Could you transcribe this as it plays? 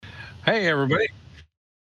Hey, everybody.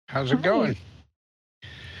 How's it Hi. going?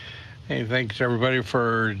 Hey, thanks everybody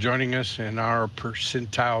for joining us in our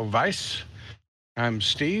percentile vice. I'm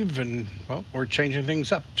Steve, and well, we're changing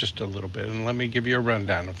things up just a little bit, and let me give you a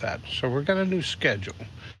rundown of that. So, we've got a new schedule.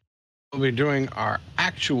 We'll be doing our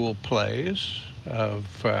actual plays of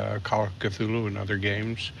Call of Cthulhu and other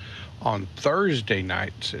games on Thursday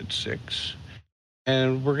nights at 6.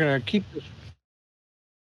 And we're going to keep this.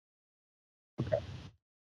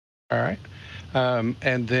 All right.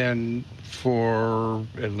 And then for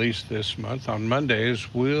at least this month, on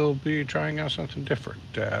Mondays, we'll be trying out something different.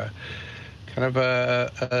 Kind of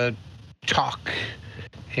a talk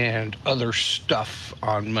and other stuff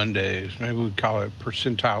on Mondays. Maybe we call it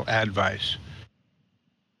percentile advice.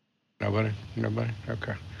 Nobody? Nobody?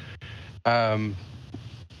 Okay. Um,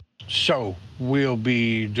 So we'll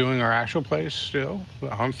be doing our actual plays still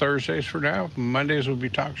on Thursdays for now. Mondays will be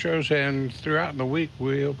talk shows, and throughout the week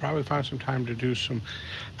we'll probably find some time to do some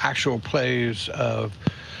actual plays of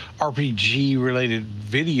RPG related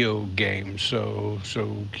video games. So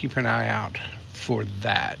keep an eye out for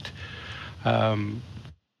that. Um,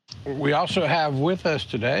 we also have with us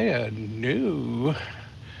today a new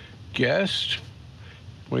guest.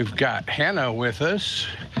 We've got Hannah with us.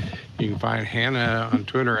 You can find Hannah on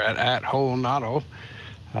Twitter at WholeNoddle.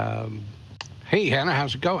 Um, hey, Hannah,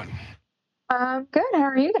 how's it going? Good. How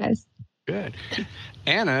are you guys? Good.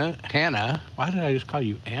 Hannah, why did I just call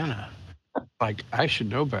you Anna? Like, I should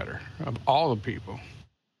know better of all the people.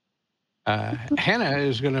 Hannah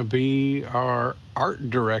is going to be our art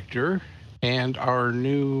director and our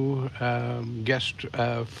new guest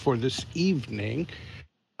for this evening.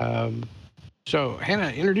 Um, so, Hannah,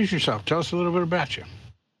 introduce yourself. Tell us a little bit about you.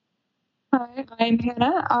 Hi, I'm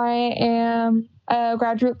Hannah. I am a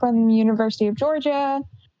graduate from the University of Georgia.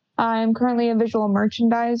 I'm currently a visual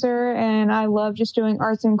merchandiser, and I love just doing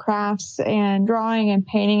arts and crafts and drawing and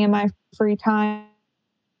painting in my free time,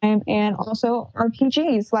 and also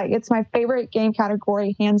RPGs. Like, it's my favorite game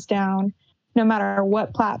category, hands down, no matter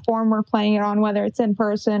what platform we're playing it on, whether it's in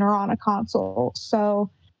person or on a console. So,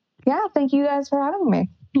 yeah, thank you guys for having me.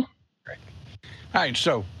 Great. All right,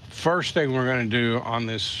 so first thing we're going to do on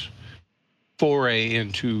this foray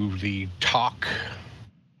into the talk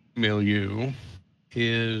milieu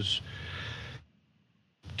is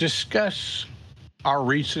discuss our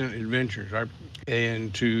recent adventures right,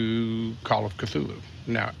 into Call of Cthulhu.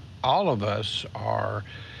 Now, all of us are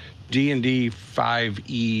D&D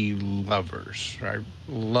 5e lovers, right?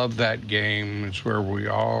 Love that game. It's where we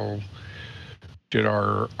all did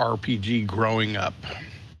our RPG growing up.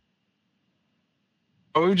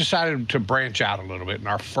 But we decided to branch out a little bit, and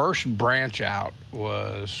our first branch out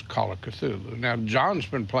was Call of Cthulhu. Now, John's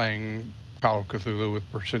been playing Call of Cthulhu with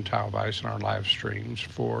Percentile Vice in our live streams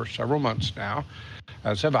for several months now,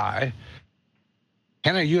 as have I.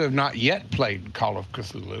 Hannah, you have not yet played Call of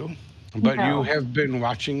Cthulhu, but you No. have been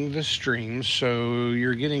watching the streams, so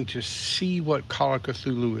you're getting to see what Call of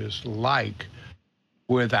Cthulhu is like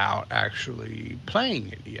without actually playing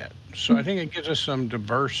it yet. So I think it gives us some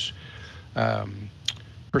diverse um,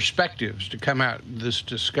 perspectives to come out this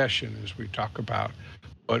discussion as we talk about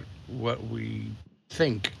what we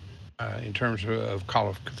think in terms of Call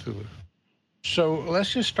of Cthulhu. So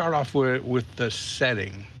let's just start off with the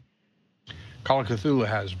setting. Call of Cthulhu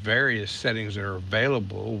has various settings that are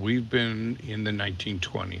available. We've been in the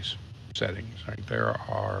 1920s settings. Right? There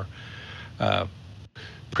are uh,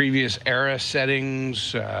 previous era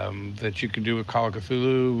settings that you can do with Call of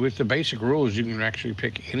Cthulhu. With the basic rules, you can actually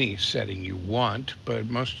pick any setting you want, but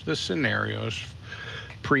most of the scenarios,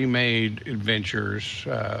 pre-made adventures,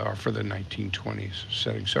 are for the 1920s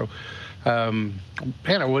setting. So,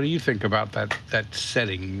 Hannah, what do you think about that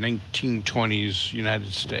setting, 1920s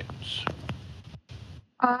United States?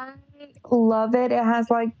 I love it. It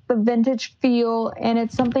has like the vintage feel, and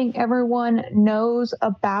it's something everyone knows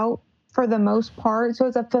about for the most part. So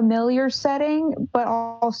it's a familiar setting, but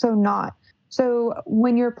also not. So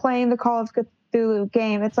when you're playing the Call of Cthulhu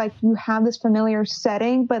game, it's like you have this familiar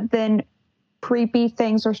setting, but then creepy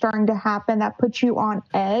things are starting to happen that put you on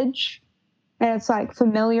edge. And it's like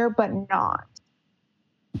familiar, but not.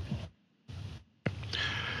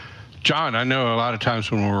 John, I know a lot of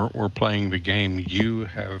times when we're playing the game, you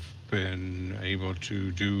have been able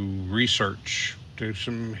to do research, do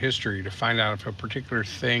some history to find out if a particular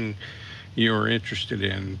thing you were interested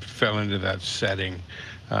in fell into that setting.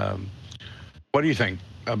 Um, what do you think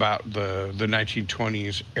about the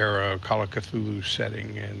 1920s era Call of Cthulhu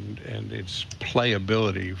setting and its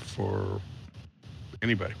playability for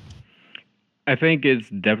anybody? I think it's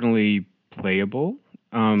definitely playable.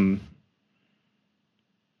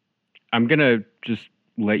 I'm gonna just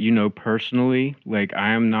let you know personally, like I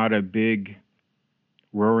am not a big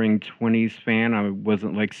Roaring Twenties fan. I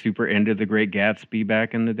wasn't like super into The Great Gatsby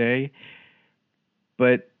back in the day,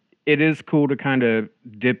 but it is cool to kind of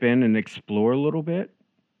dip in and explore a little bit,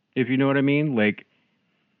 if you know what I mean. Like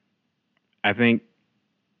I think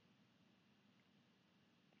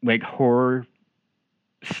like horror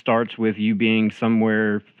starts with you being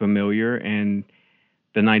somewhere familiar, and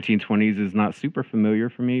the 1920s is not super familiar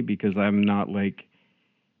for me because I'm not like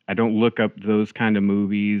I don't look up those kind of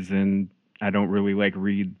movies, and I don't really like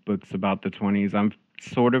read books about the 20s. I'm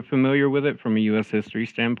sort of familiar with it from a US history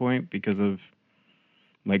standpoint because of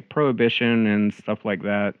like prohibition and stuff like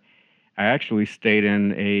that. I actually stayed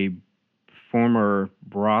in a former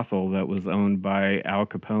brothel that was owned by Al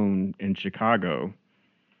Capone in Chicago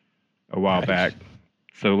a while Nice. back.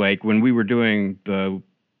 So like when we were doing the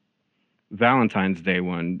Valentine's Day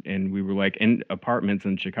one and we were like in apartments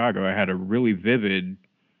in Chicago, I had a really vivid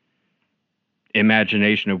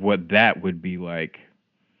imagination of what that would be like.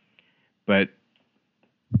 But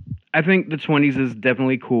I think the 20s is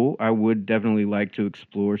definitely cool. I would definitely like to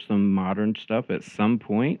explore some modern stuff at some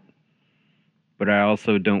point, but I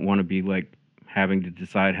also don't want to be like having to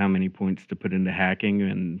decide how many points to put into hacking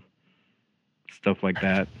and stuff like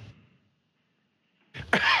that.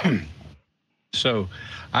 So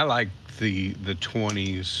I like the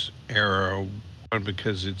 20s era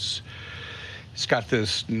because it's got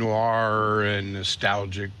this noir and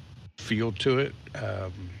nostalgic feel to it.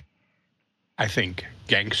 I think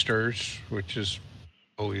gangsters, which is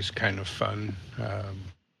always kind of fun,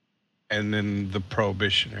 and then the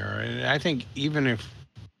Prohibition era. And I think even if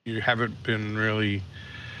you haven't been really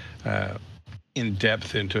uh, in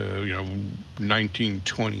depth into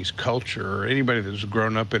 1920s culture, or anybody that's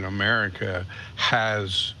grown up in America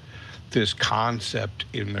has this concept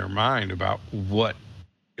in their mind about what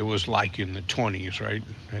it was like in the 20s, right?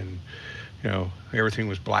 And everything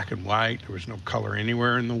was black and white. There was no color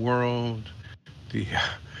anywhere in the world. The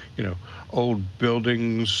you know old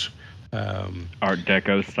buildings, Art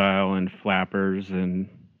Deco style and flappers and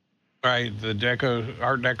right? The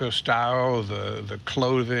Art Deco style, the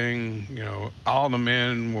clothing. All the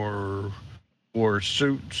men wore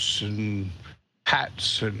suits and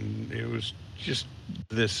hats, and it was just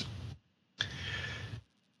this.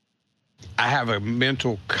 I have a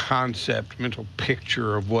mental concept, mental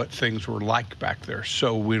picture of what things were like back there.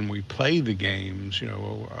 So when we play the games,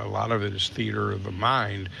 a lot of it is theater of the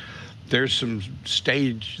mind. There's some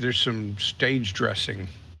stage dressing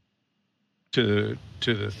to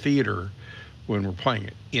the theater when we're playing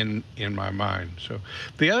it in my mind. So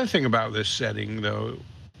the other thing about this setting, though,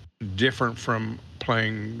 different from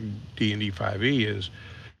playing D&D 5e, is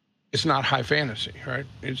it's not high fantasy, right?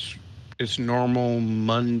 It's normal,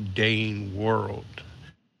 mundane world.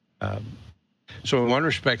 Um, so in one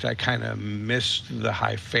respect, I kind of missed the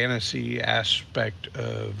high fantasy aspect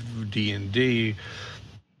of D&D,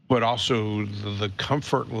 but also the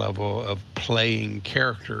comfort level of playing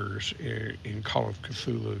characters in Call of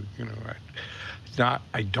Cthulhu.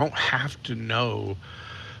 I don't have to know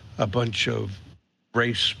a bunch of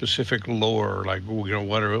race specific lore, like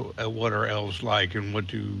what are elves like and what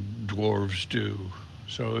do dwarves do.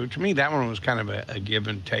 So to me, that one was kind of a give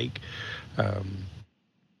and take. Um,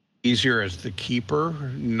 Easier as the keeper,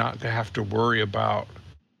 not to have to worry about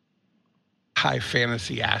high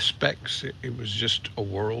fantasy aspects. It was just a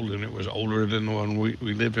world, and it was older than the one we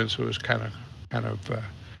live in, so it was kind of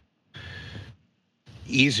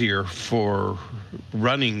easier for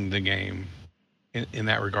running the game in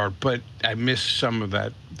that regard. But I missed some of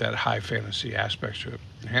that high fantasy aspect to it.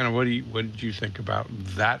 Hannah, what did you think about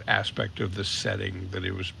that aspect of the setting, that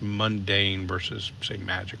it was mundane versus, say,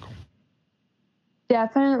 magical?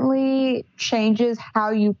 Definitely changes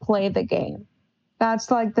how you play the game.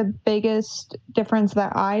 That's like the biggest difference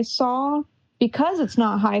that I saw. Because it's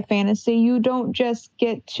not high fantasy, you don't just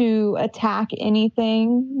get to attack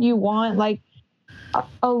anything you want. Like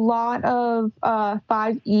a lot of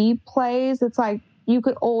 5e plays, it's like you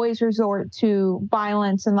could always resort to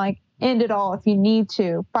violence and like end it all if you need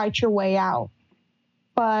to, fight your way out.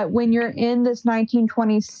 But when you're in this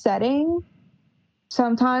 1920s setting,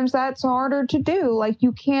 sometimes that's harder to do. Like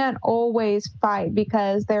you can't always fight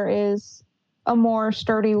because there is a more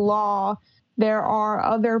sturdy law. There are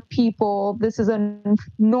other people. This is a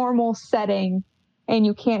normal setting, and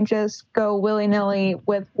you can't just go willy nilly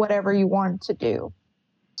with whatever you want to do.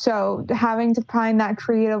 So having to find that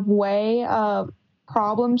creative way of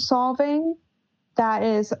problem solving that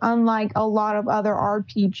is unlike a lot of other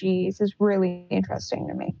RPGs is really interesting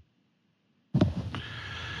to me.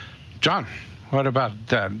 John, what about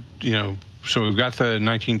that? so we've got the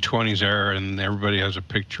 1920s era, and everybody has a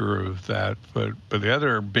picture of that. But the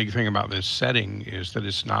other big thing about this setting is that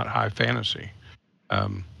it's not high fantasy.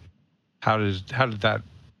 Um, how did that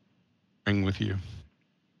ring with you?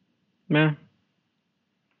 Meh.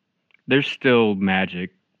 There's still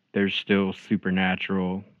magic. There's still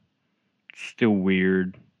supernatural. It's still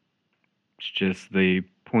weird. It's just the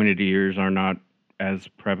pointed ears are not as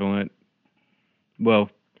prevalent. Well,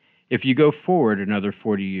 if you go forward another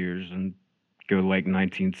 40 years and go like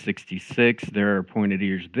 1966, there are pointed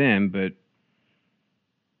ears then, but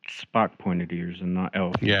Spock pointed ears and not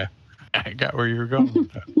Elf. Yeah, I got where you were going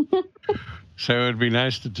with that. So it'd be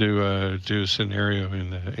nice to do a scenario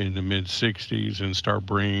in the mid '60s and start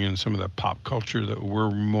bringing in some of the pop culture that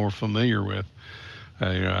we're more familiar with.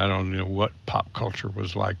 I don't know what pop culture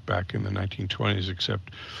was like back in the 1920s,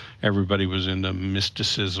 except everybody was into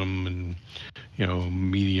mysticism and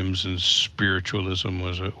mediums, and spiritualism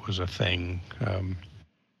was a thing.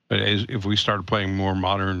 But if we started playing more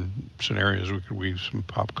modern scenarios, we could weave some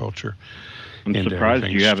pop culture. I'm surprised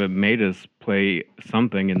you haven't made us play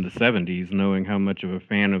something in the 70s, knowing how much of a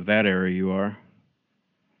fan of that era you are.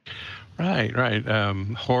 Right.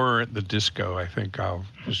 Horror at the disco. I think I'll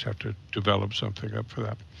just have to develop something up for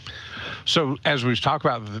that. So as we talk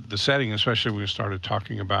about the setting, especially when we started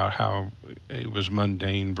talking about how it was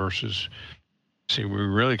mundane versus, we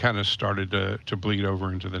really kind of started to bleed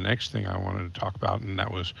over into the next thing I wanted to talk about, and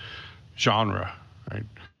that was genre, right?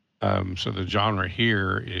 So the genre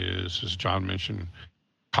here is, as John mentioned,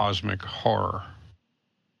 cosmic horror.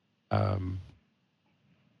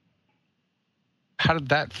 How did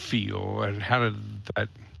that feel, and how did that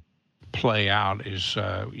play out? Is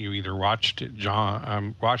you either watched it,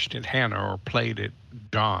 Hannah, or played it,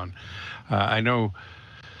 John? I know,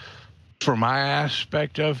 for my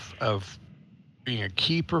aspect of being a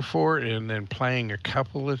keeper for it and then playing a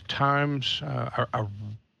couple of times, I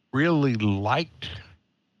really liked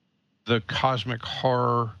the cosmic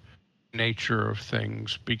horror nature of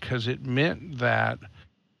things, because it meant that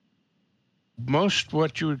most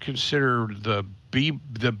what you would consider the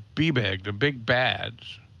B-bag, the big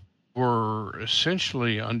bads, were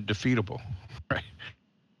essentially undefeatable, right?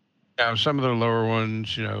 Now, some of the lower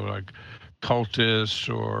ones, like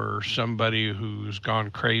cultists or somebody who's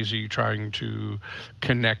gone crazy trying to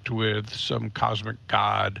connect with some cosmic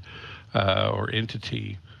god or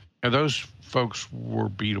entity, those folks were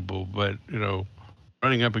beatable. But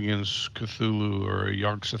running up against Cthulhu or a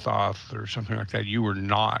Yog-Sothoth or something like that, you were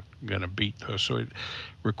not going to beat those. So it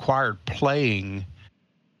required playing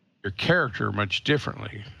your character much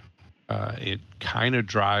differently. It kind of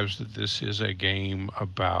drives that this is a game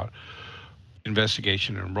about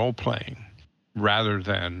investigation and role playing, rather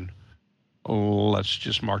than, let's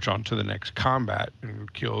just march on to the next combat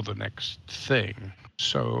and kill the next thing.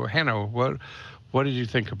 So Hannah, what did you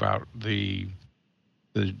think about the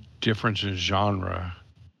difference in genre,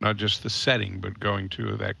 not just the setting, but going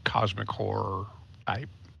to that cosmic horror type?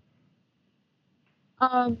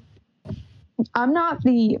 I'm not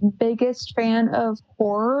the biggest fan of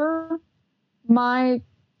horror. My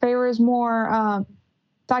favorite is more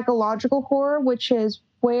psychological horror, which is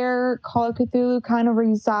where Call of Cthulhu kind of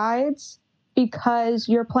resides, because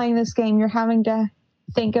you're playing this game, you're having to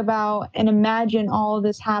think about and imagine all of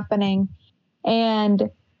this happening.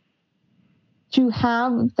 And to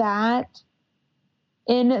have that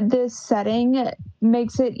in this setting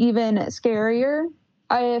makes it even scarier.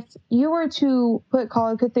 If you were to put Call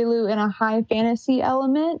of Cthulhu in a high fantasy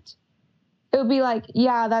element, it would be like,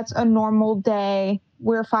 yeah, that's a normal day.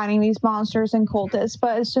 We're fighting these monsters and cultists.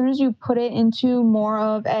 But as soon as you put it into more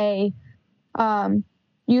of a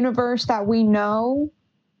universe that we know,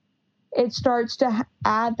 it starts to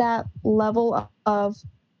add that level of,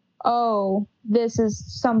 oh, this is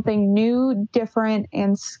something new, different,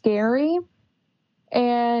 and scary.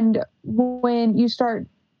 And when you start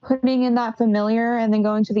putting in that familiar and then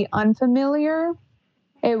going to the unfamiliar,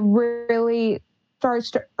 it really starts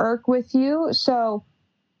to irk with you. So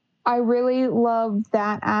I really love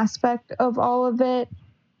that aspect of all of it.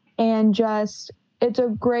 And just, it's a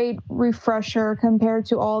great refresher compared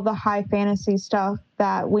to all the high fantasy stuff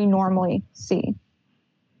that we normally see.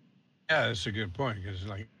 Yeah, that's a good point, because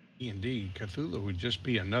like D&D, Cthulhu would just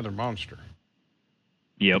be another monster.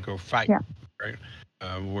 Yep. Go fight, yeah. Right?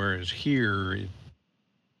 Whereas here,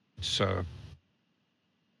 it's a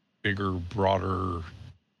bigger, broader,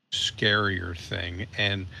 scarier thing.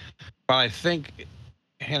 And but I think,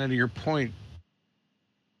 Hannah, to your point,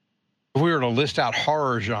 if we were to list out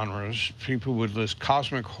horror genres, people would list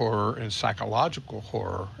cosmic horror and psychological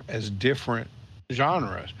horror as different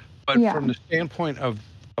genres. But from the standpoint of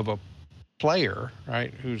a player,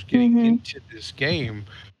 right, who's getting into this game,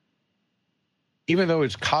 even though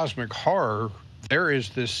it's cosmic horror, there is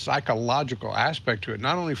this psychological aspect to it,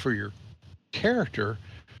 not only for your character,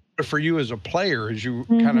 but for you as a player, as you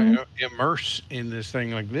kind of immerse in this thing.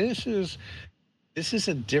 Like this is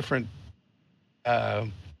a different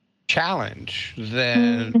challenge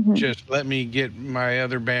than just let me get my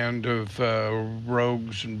other band of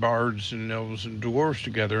rogues and bards and elves and dwarves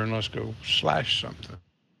together and let's go slash something.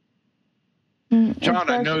 John,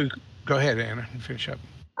 I know. Go ahead, Anna, and finish up.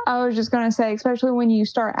 I was just going to say, especially when you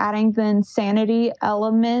start adding the insanity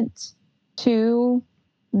element to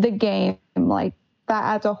the game, like that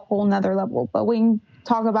adds a whole nother level. But we can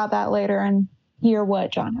talk about that later and hear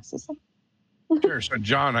what John has to say. Sure. So,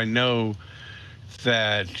 John, I know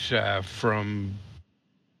that from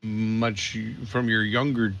your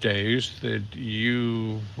younger days that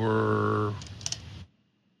you were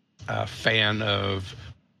a fan of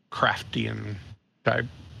Craftian type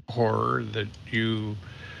horror, that you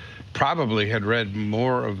probably had read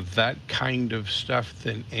more of that kind of stuff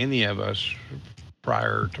than any of us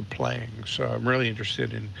prior to playing. So I'm really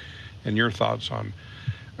interested in your thoughts on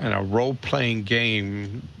a role-playing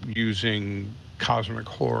game using cosmic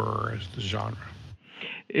horror as the genre.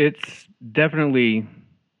 It's definitely,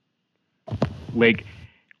 like,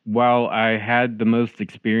 while I had the most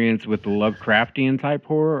experience with the Lovecraftian type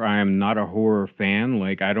horror, I am not a horror fan.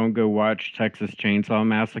 Like, I don't go watch Texas Chainsaw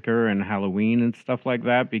Massacre and Halloween and stuff like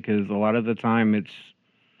that because a lot of the time it's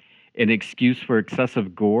an excuse for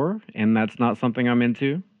excessive gore, and that's not something I'm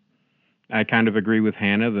into. I kind of agree with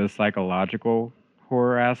Hannah. The psychological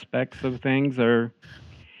horror aspects of things are,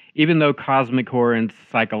 even though cosmic horror and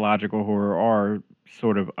psychological horror are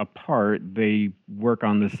sort of apart, they work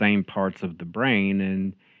on the same parts of the brain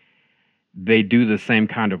and they do the same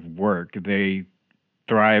kind of work. They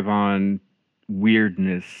thrive on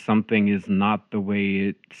weirdness. Something is not the way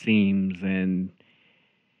it seems, and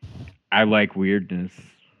I like weirdness.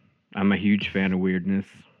 I'm a huge fan of weirdness.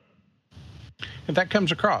 And that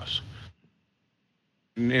comes across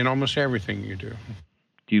in almost everything you do.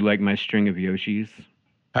 Do you like my string of Yoshis?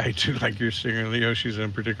 I do like your string of the Yoshis, and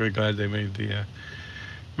I'm particularly glad they made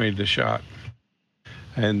the shot.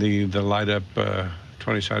 And the light up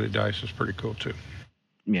 20-sided dice is pretty cool too.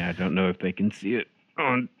 Yeah, I don't know if they can see it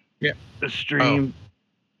on the stream.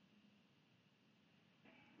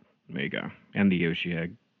 Oh. There you go. And the Yoshi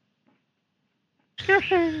egg.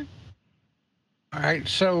 All right,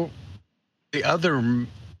 so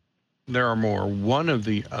there are more. One of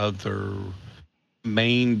the other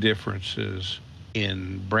main differences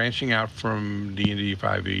in branching out from D&D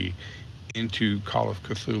 5e into Call of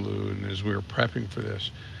Cthulhu, and as we were prepping for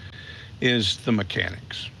this, is the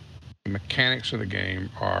mechanics. The mechanics of the game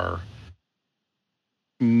are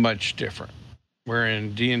much different. Where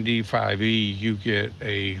in D&D 5e, you get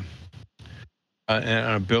an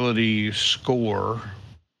ability score.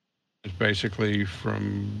 It's basically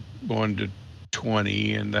from 1 to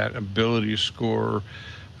 20, and that ability score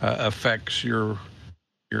affects your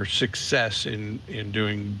success in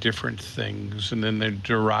doing different things, and then they're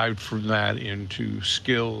derived from that into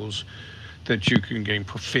skills that you can gain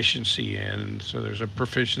proficiency in. So there's a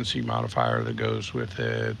proficiency modifier that goes with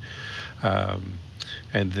it,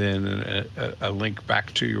 and then a link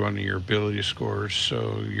back to one of your ability scores.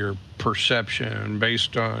 So your perception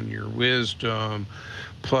based on your wisdom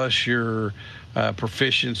plus your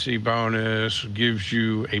proficiency bonus gives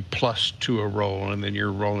you a plus to a roll, and then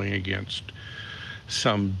you're rolling against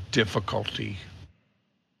some difficulty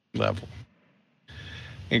level.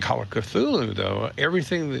 In Call of Cthulhu, though,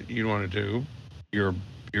 everything that you want to do,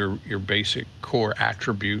 your basic core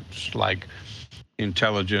attributes like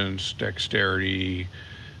intelligence, dexterity,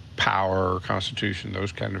 power, constitution,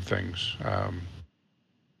 those kind of things,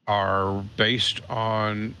 are based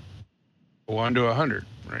on 1 to 100,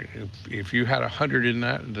 right? If you had 100 in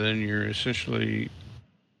that, then you're essentially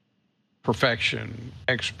perfection,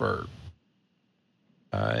 expert.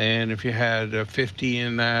 And if you had 50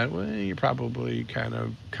 in that, well, you're probably kind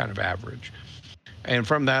of average. And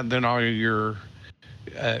from that, then all your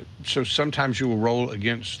so sometimes you will roll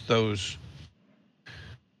against those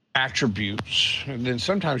attributes, and then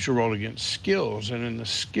sometimes you roll against skills. And in the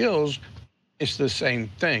skills, it's the same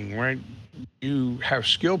thing, right? You have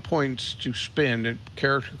skill points to spend at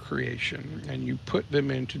character creation, and you put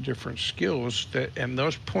them into different skills and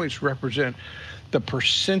those points represent the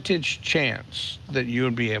percentage chance that you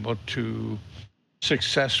would be able to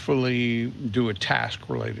successfully do a task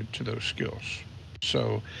related to those skills.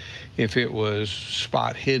 So if it was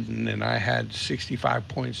spot hidden and I had 65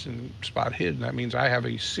 points in spot hidden, that means I have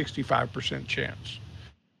a 65% chance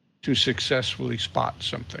to successfully spot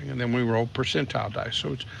something, and then we roll percentile dice.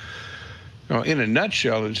 So it's, in a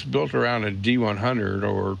nutshell, it's built around a D100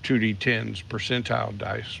 or 2D10s percentile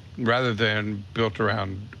dice rather than built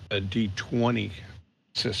around a D20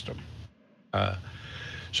 system.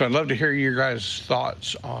 So I'd love to hear your guys'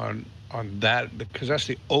 thoughts on that, because that's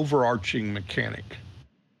the overarching mechanic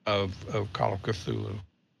of Call of Cthulhu.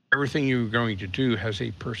 Everything you're going to do has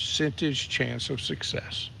a percentage chance of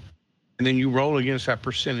success. And then you roll against that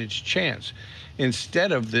percentage chance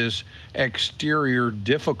instead of this exterior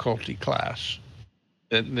difficulty class.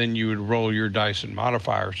 Then you would roll your dice and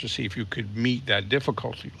modifiers to see if you could meet that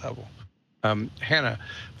difficulty level. Hannah,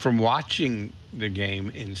 from watching the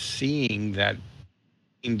game and seeing that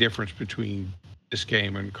difference between this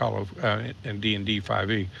game and Call of and D&D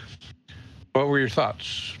 5e, what were your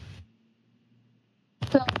thoughts?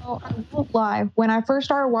 So I won't lie. When I first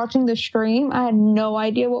started watching the stream, I had no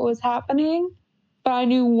idea what was happening, but I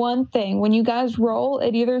knew one thing: when you guys roll,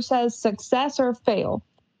 it either says success or fail.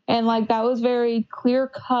 And like that was very clear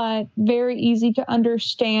cut, very easy to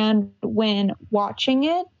understand when watching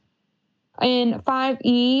it. In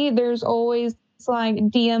 5e, there's always like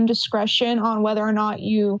DM discretion on whether or not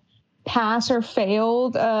you pass or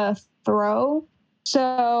failed a throw.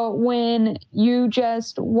 So when you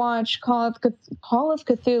just watch Call of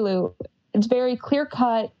Cthulhu, it's very clear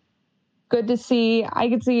cut, good to see. I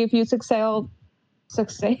could see if you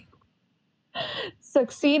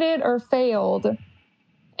succeeded or failed.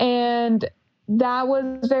 And that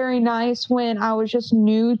was very nice when I was just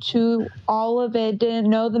new to all of it,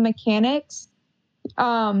 didn't know the mechanics.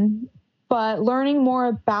 But learning more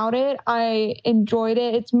about it, I enjoyed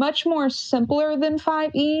it. It's much more simpler than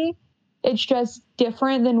 5e. It's just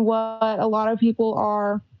different than what a lot of people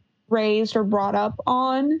are raised or brought up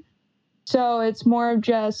on. So it's more of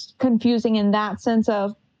just confusing in that sense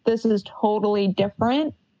of this is totally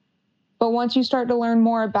different. But once you start to learn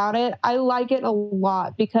more about it, I like it a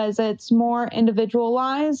lot because it's more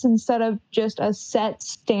individualized instead of just a set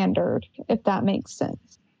standard, if that makes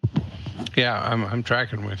sense. Yeah, I'm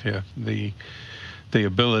tracking with you. The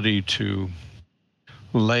ability to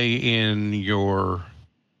lay in your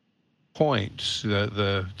points,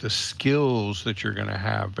 the skills that you're going to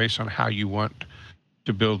have based on how you want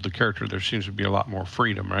to build the character. There seems to be a lot more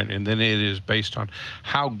freedom, right? And then it is based on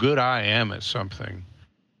how good I am at something,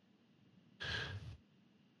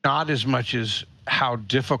 not as much as how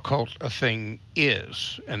difficult a thing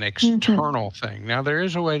is, an external thing. Now, there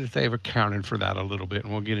is a way that they've accounted for that a little bit,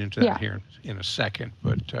 and we'll get into that here in a second.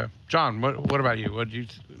 But John, what about you? What do you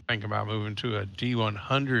think about moving to a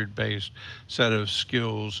D100 based set of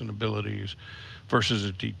skills and abilities versus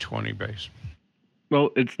a D20 base? Well,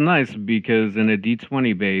 it's nice because in a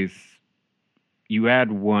D20 base, you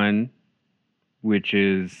add 1, which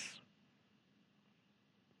is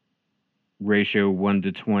ratio 1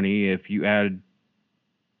 to 20. If you add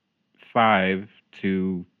 5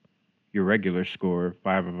 to your regular score,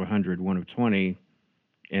 5 of 100, 1 of 20,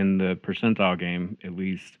 in the percentile game, at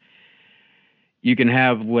least, you can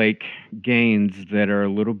have like gains that are a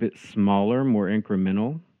little bit smaller, more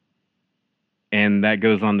incremental. And that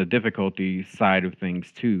goes on the difficulty side of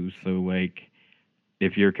things too. So like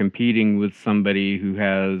if you're competing with somebody who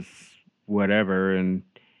has whatever and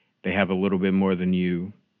they have a little bit more than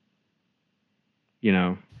you,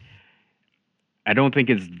 I don't think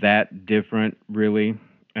it's that different, really.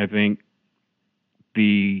 I think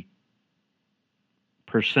the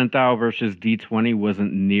percentile versus D20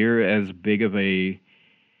 wasn't near as big of a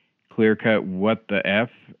clear-cut what the F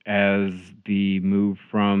as the move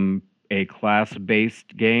from a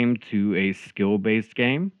class-based game to a skill-based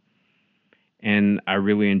game. And I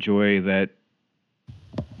really enjoy that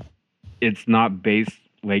it's not based,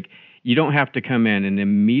 like, you don't have to come in and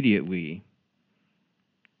immediately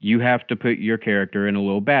you have to put your character in a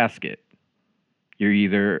little basket. You're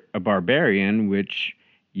either a barbarian, which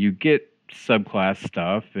you get subclass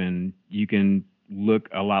stuff and you can look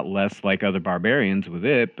a lot less like other barbarians with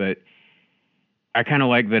it, but I kind of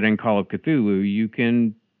like that in Call of Cthulhu,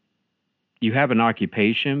 you have an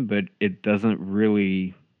occupation, but it doesn't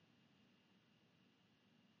really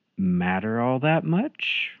matter all that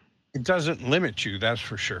much. It doesn't limit you, that's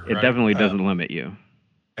for sure. It definitely doesn't limit you.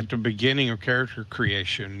 At the beginning of character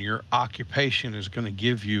creation, your occupation is going to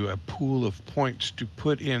give you a pool of points to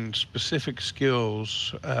put in specific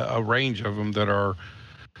skills, a range of them that are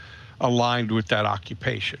aligned with that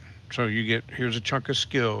occupation. So you get, here's a chunk of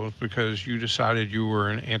skills because you decided you were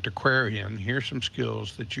an antiquarian. Here's some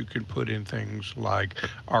skills that you can put in things like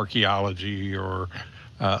archaeology or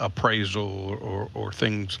appraisal or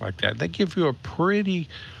things like that. They give you a pretty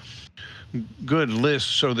good lists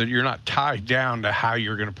so that you're not tied down to how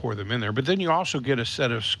you're going to pour them in there. But then you also get a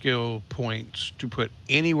set of skill points to put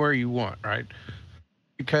anywhere you want, right?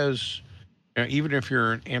 Because even if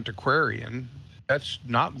you're an antiquarian, that's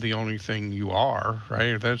not the only thing you are,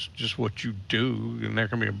 right? That's just what you do, and there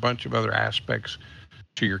can be a bunch of other aspects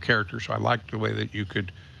to your character. So I like the way that you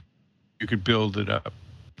could build it up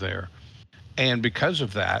there, and because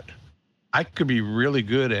of that, I could be really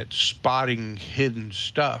good at spotting hidden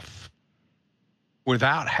stuff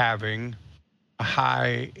without having a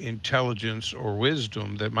high intelligence or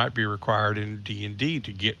wisdom that might be required in D&D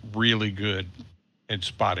to get really good at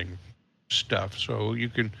spotting stuff. So you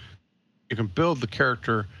can build the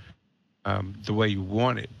character the way you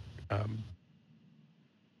want it um,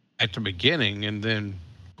 at the beginning, and then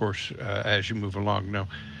of course as you move along. Now,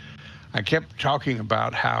 I kept talking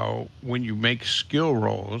about how when you make skill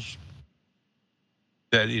rolls,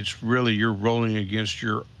 that it's really you're rolling against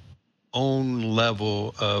your own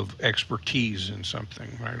level of expertise in something,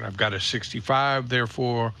 right? I've got a 65,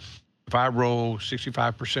 therefore, if I roll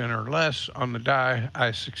 65% or less on the die,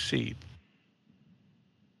 I succeed.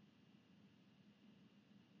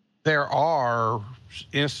 There are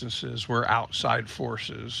instances where outside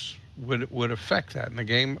forces would affect that, and the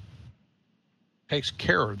game takes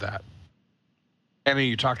care of that. I mean,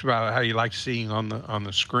 you talked about how you like seeing on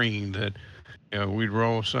the screen that we'd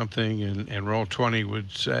roll something, and roll 20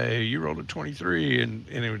 would say you rolled a 23, and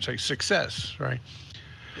it would say success, right?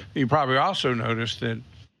 You probably also noticed that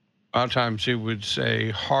a lot of times it would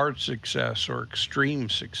say hard success or extreme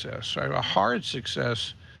success. Right? A hard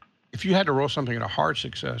success, if you had to roll something at a hard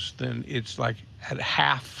success, then it's like at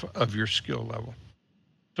half of your skill level.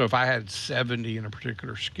 So if I had 70 in a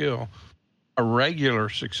particular skill, a regular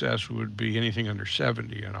success would be anything under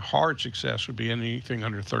 70, and a hard success would be anything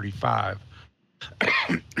under 35.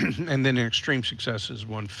 And then an extreme success is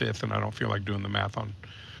 1/5, and I don't feel like doing the math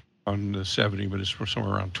on the 70, but it's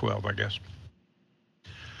somewhere around 12, I guess.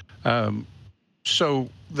 So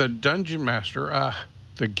the dungeon master,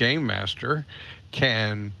 the game master,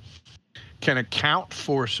 can account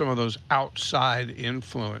for some of those outside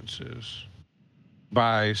influences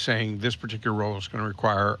by saying this particular role is going to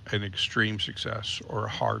require an extreme success or a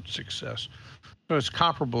hard success. So it's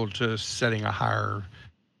comparable to setting a higher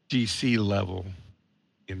DC level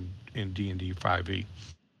in D&D 5e.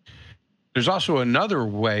 There's also another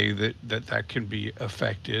way that can be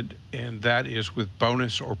affected, and that is with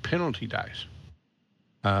bonus or penalty dice.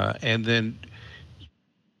 And then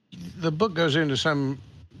the book goes into some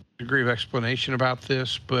degree of explanation about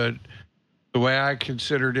this, but the way I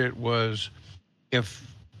considered it was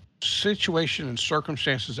if situation and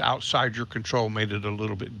circumstances outside your control made it a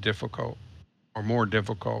little bit difficult or more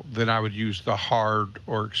difficult, then I would use the hard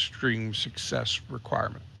or extreme success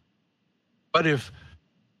requirement. But if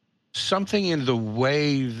something in the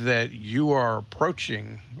way that you are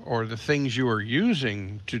approaching or the things you are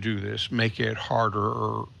using to do this make it harder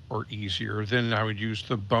or easier, then I would use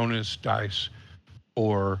the bonus dice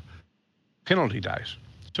or penalty dice.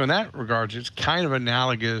 So in that regards, it's kind of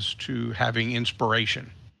analogous to having inspiration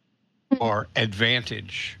or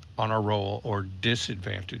advantage on a roll or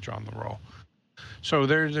disadvantage on the roll. So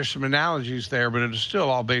there's some analogies there, but it is still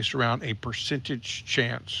all based around a percentage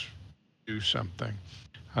chance to do something.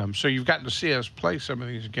 So you've gotten to see us play some of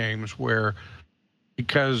these games where,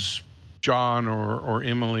 because John or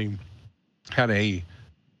Emily had a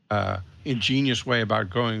ingenious way about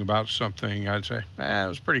going about something, I'd say, it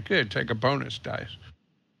was pretty good. Take a bonus dice.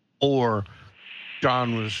 Or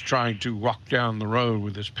John was trying to walk down the road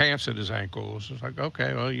with his pants at his ankles. It's like,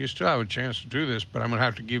 okay, well, you still have a chance to do this, but I'm going to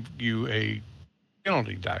have to give you a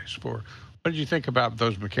penalty dice for. What did you think about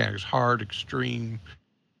those mechanics? Hard, extreme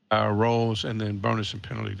rolls, and then bonus and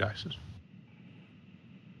penalty dices.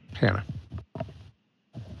 Hannah.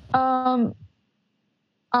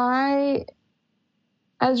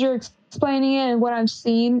 As you're explaining it and what I've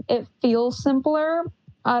seen, it feels simpler.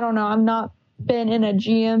 I don't know. I've not been in a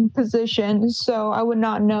GM position, so I would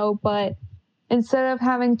not know. But instead of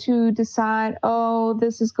having to decide,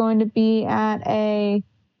 this is going to be at a,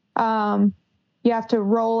 you have to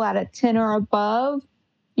roll at a 10 or above,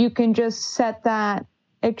 you can just set that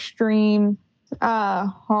extreme,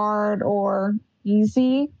 hard or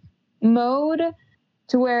easy mode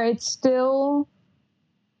to where it's still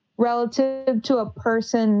relative to a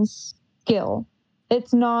person's skill.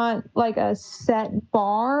 It's not like a set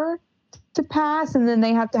bar to pass and then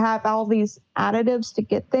they have to have all these additives to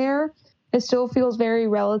get there. It still feels very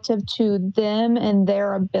relative to them and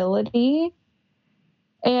their ability.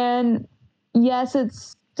 And yes,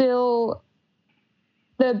 it's still,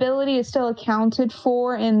 the ability is still accounted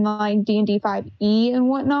for in like D&D 5e and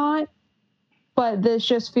whatnot, but this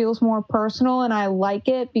just feels more personal, and I like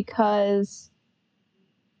it because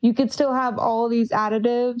you could still have all of these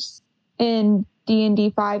additives in D&D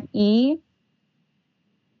 5e,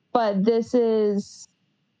 but this is,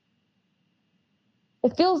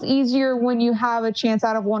 it feels easier when you have a chance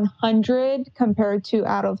out of 100 compared to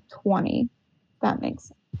out of 20. That makes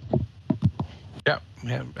sense.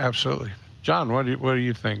 Yeah, absolutely. John, what do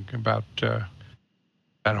you think about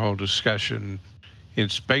that whole discussion?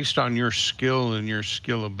 It's based on your skill and your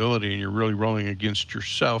skill ability, and you're really rolling against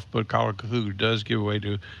yourself. But Call of Cthulhu does give way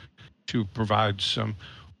to provide some.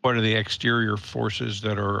 What are the exterior forces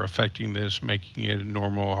that are affecting this, making it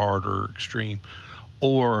normal, hard, or extreme,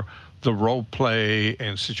 or the role play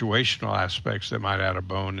and situational aspects that might add a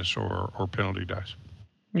bonus or penalty dice?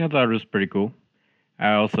 I thought it was pretty cool.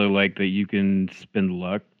 I also like that you can spend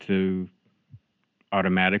luck to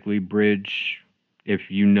automatically bridge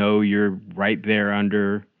if you know you're right there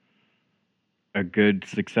under a good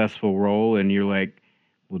successful roll and you're like,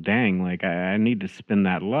 well, dang, like I need to spend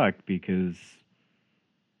that luck, because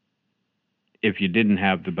if you didn't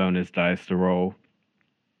have the bonus dice to roll,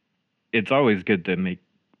 it's always good to make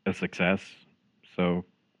a success. So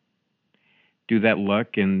do that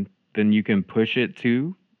luck, and then you can push it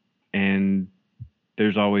too. And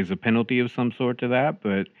there's always a penalty of some sort to that,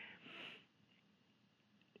 but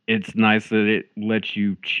it's nice that it lets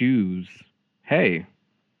you choose, hey,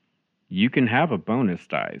 you can have a bonus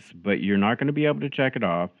dice, but you're not going to be able to check it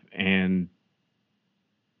off, and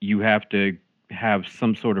you have to have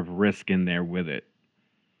some sort of risk in there with it.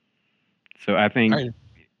 So I think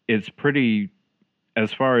it's pretty,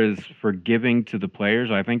 as far as forgiving to the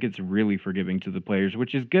players, I think it's really forgiving to the players,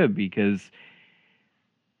 which is good, because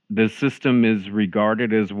the system is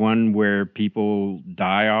regarded as one where people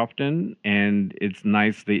die often, and it's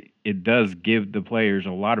nice that it does give the players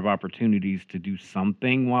a lot of opportunities to do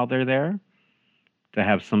something while they're there, to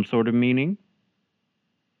have some sort of meaning.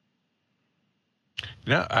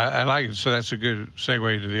 Yeah, I like it. So that's a good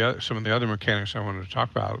segue to some of the other mechanics I wanted to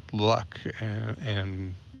talk about: luck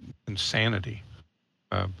and insanity.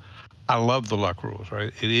 I love the luck rules.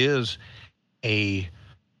 Right, it is a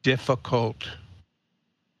difficult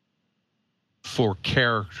for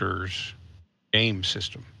characters game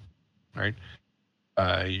system. Right,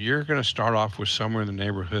 you're going to start off with somewhere in the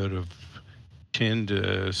neighborhood of 10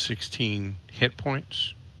 to 16 hit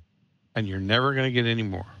points, and you're never going to get any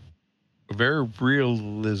more. Very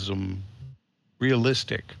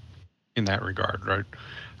realistic in that regard, right?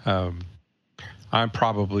 I'm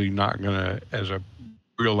probably not going to, as a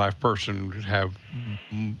real life person, have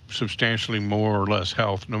substantially more or less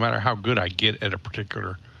health, no matter how good I get at a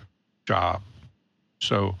particular job.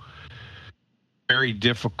 So, very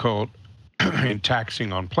difficult and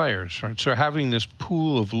taxing on players, right? So, having this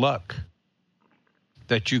pool of luck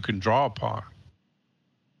that you can draw upon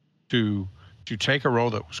to take a roll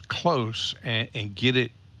that was close and get it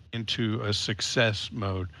into a success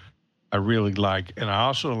mode, I really like. And I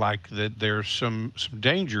also like that there's some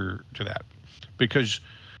danger to that, because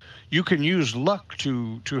you can use luck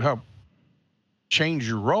to help change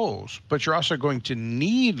your rolls, but you're also going to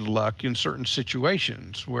need luck in certain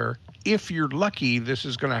situations where, if you're lucky, this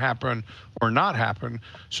is going to happen or not happen.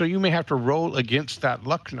 So you may have to roll against that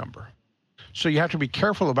luck number. So you have to be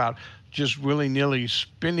careful about just willy-nilly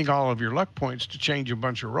spending all of your luck points to change a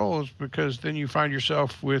bunch of rolls, because then you find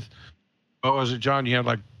yourself with, what was it, John? You had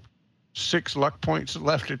like 6 luck points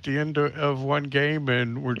left at the end of one game,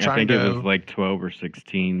 and we're trying to... I think it was like 12 or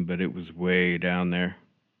 16, but it was way down there.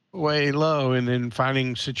 Way low, and then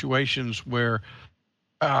finding situations where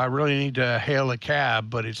I really need to hail a cab,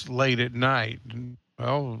 but it's late at night. And,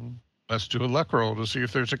 well, let's do a luck roll to see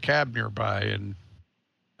if there's a cab nearby. And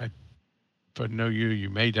if I know you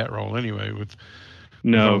made that roll anyway with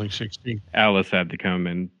only 16. Alice had to come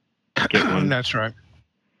and get one. That's right.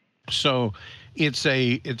 So it's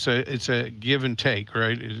a give and take,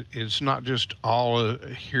 right? It's not just all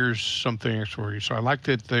here's something extra for you. So I like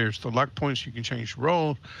that there's the luck points, you can change the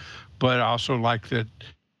roll, but I also like that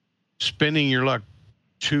spending your luck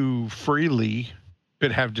too freely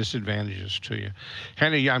could have disadvantages to you.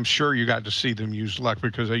 Hannah, I'm sure you got to see them use luck,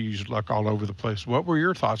 because they use luck all over the place. What were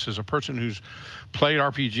your thoughts as a person who's played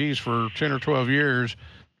RPGs for 10 or 12 years,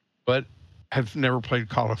 but have never played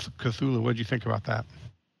Call of Cthulhu? What did you think about that?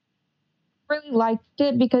 Really liked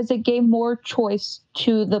it because it gave more choice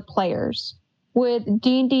to the players. With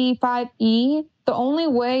D&D 5e, the only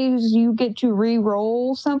ways you get to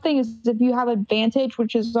re-roll something is if you have advantage,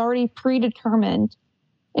 which is already predetermined.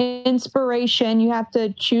 Inspiration, you have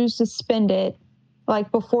to choose to spend it, like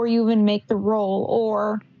before you even make the roll,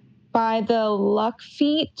 or by the luck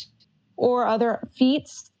feat or other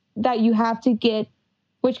feats, that you have to get,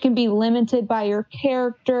 which can be limited by your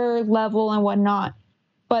character level and whatnot.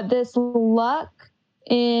 But this luck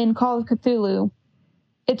in Call of Cthulhu,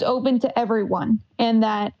 it's open to everyone, and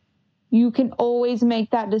that you can always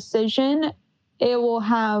make that decision. It will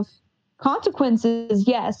have consequences,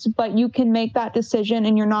 yes, but you can make that decision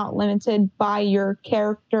and you're not limited by your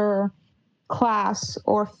character class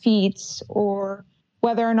or feats or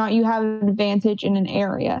whether or not you have an advantage in an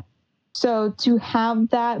area. So to have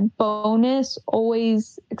that bonus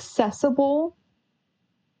always accessible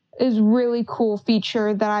is really cool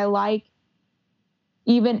feature that I like,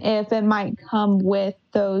 even if it might come with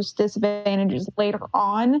those disadvantages later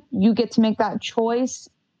on. You get to make that choice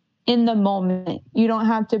in the moment. You don't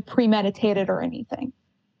have to premeditate it or anything.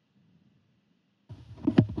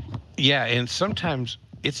 Yeah, and sometimes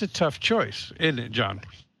it's a tough choice, isn't it, John?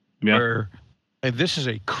 Yeah. Where this is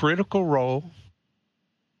a critical role,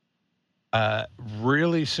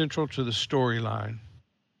 really central to the storyline,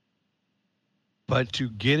 but to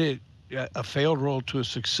get it a failed roll to a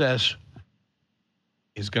success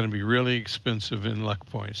is going to be really expensive in luck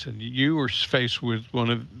points. And you were faced with one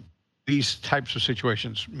of these types of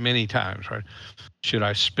situations many times, right? Should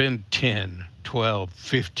I spend 10, 12,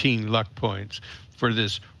 15 luck points for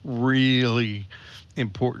this really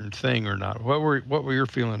important thing or not? What were your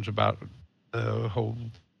feelings about the whole,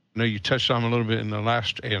 I know you touched on a little bit in the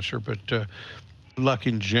last answer, but luck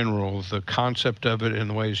in general, the concept of it and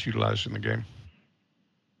the way it's utilized in the game?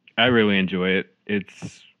 I really enjoy it.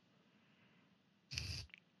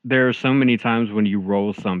 There are so many times when you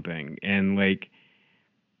roll something, and like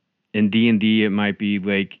in D&D, it might be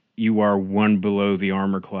like you are one below the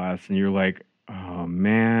armor class, and you're like, oh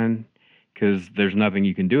man, because there's nothing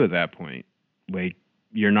you can do at that point. Like,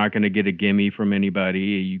 you're not going to get a gimme from anybody.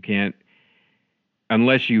 You can't,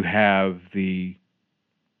 unless you have the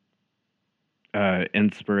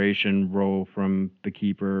inspiration roll from the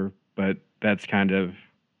keeper, but that's kind of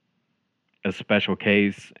a special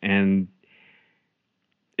case. And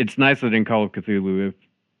it's nice that in Call of Cthulhu, if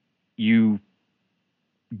you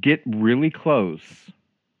get really close,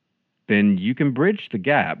 then you can bridge the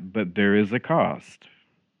gap, but there is a cost.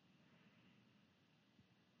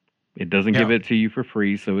 It doesn't give it to you for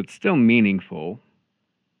free, so it's still meaningful.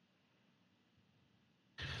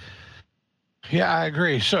 Yeah, I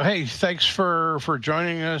agree. So, hey, thanks for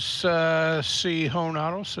joining us, C.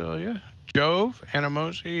 Honato, Celia, Jove, Anna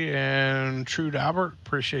Mosey, and Trude Albert.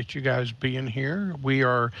 Appreciate you guys being here. We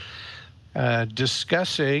are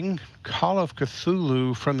discussing Call of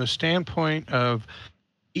Cthulhu from the standpoint of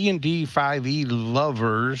D&D 5e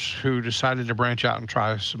lovers who decided to branch out and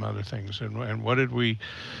try some other things. And what did we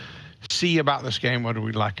see about this game? What do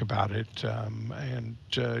we like about it? And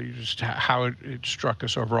just how it struck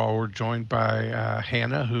us overall. We're joined by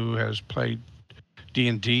Hannah, who has played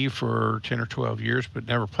D&D for 10 or 12 years, but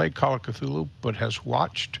never played Call of Cthulhu, but has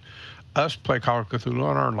watched us play Call of Cthulhu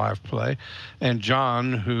on our live play, and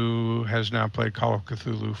John, who has now played Call of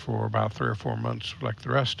Cthulhu for about 3 or 4 months, like the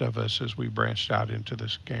rest of us, as we branched out into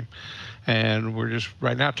this game. And we're just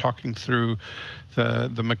right now talking through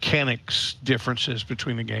the mechanics differences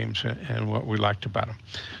between the games and what we liked about them.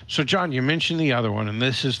 So, John, you mentioned the other one, and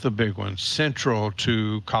this is the big one. Central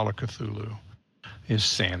to Call of Cthulhu is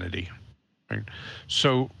sanity. Right?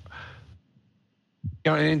 So,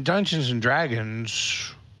 you know, in Dungeons and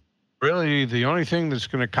Dragons, really, the only thing that's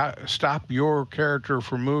going to stop your character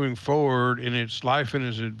from moving forward in its life and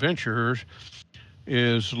its adventures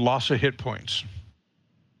is loss of hit points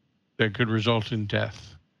that could result in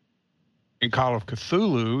death. In Call of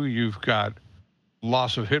Cthulhu, you've got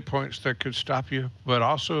loss of hit points that could stop you, but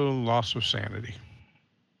also loss of sanity.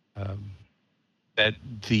 That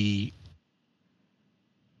the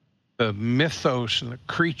mythos and the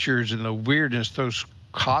creatures and the weirdness, those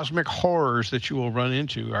cosmic horrors that you will run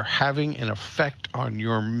into are having an effect on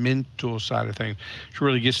your mental side of things. It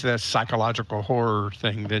really gets to that psychological horror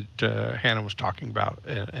thing that Hannah was talking about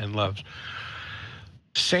and loves.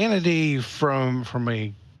 Sanity from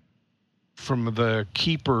the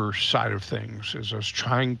keeper side of things, as I was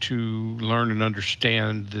trying to learn and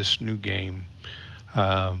understand this new game,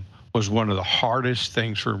 was one of the hardest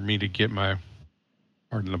things for me to get my,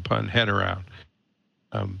 pardon the pun, head around.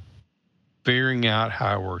 Figuring out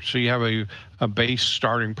how it works. So you have a base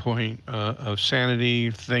starting point of sanity,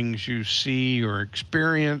 things you see or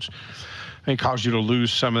experience, and it causes you to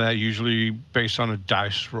lose some of that, usually based on a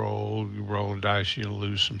dice roll. You roll a dice, you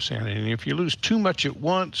lose some sanity. And if you lose too much at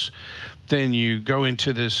once, then you go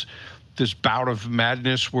into this bout of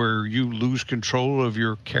madness where you lose control of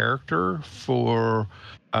your character for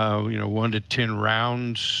 1 to 10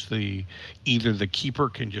 rounds, either the keeper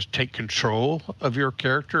can just take control of your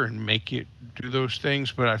character and make it do those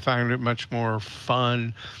things, but I find it much more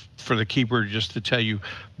fun for the keeper just to tell you,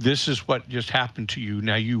 this is what just happened to you.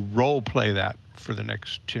 Now you role play that for the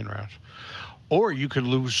next 10 rounds. Or you could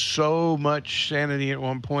lose so much sanity at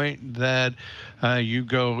one point that you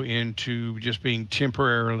go into just being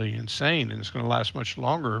temporarily insane, and it's going to last much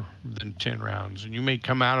longer than 10 rounds. And you may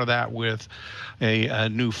come out of that with a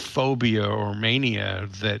new phobia or mania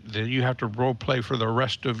that you have to role play for the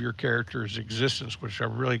rest of your character's existence, which I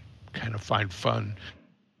really kind of find fun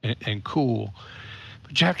and cool.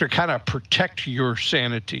 But you have to kind of protect your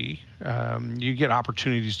sanity. You get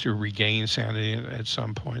opportunities to regain sanity at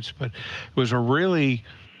some points, but it was a really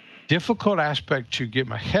difficult aspect to get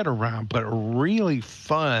my head around, but really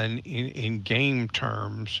fun in game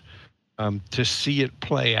terms, to see it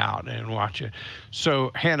play out and watch it.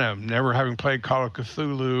 So, Hannah, never having played Call of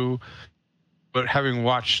Cthulhu, but having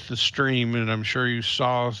watched the stream, and I'm sure you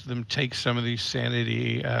saw them take some of these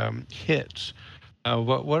sanity hits.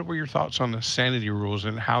 What were your thoughts on the sanity rules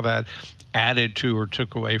and how that added to or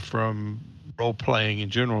took away from role playing in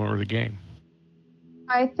general or the game?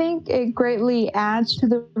 I think it greatly adds to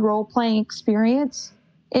the role playing experience.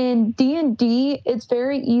 In D&D, it's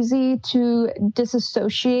very easy to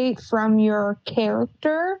disassociate from your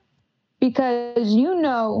character because you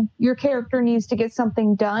know your character needs to get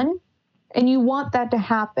something done and you want that to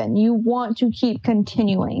happen. You want to keep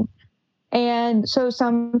continuing. And so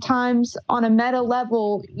sometimes on a meta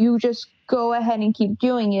level, you just go ahead and keep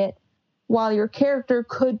doing it while your character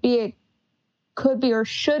could be or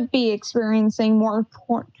should be experiencing more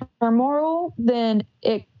turmoil than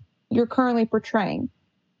you're currently portraying.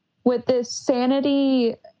 With this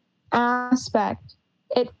sanity aspect,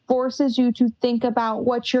 it forces you to think about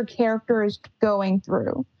what your character is going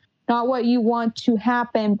through. Not what you want to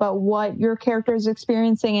happen, but what your character is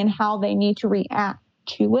experiencing and how they need to react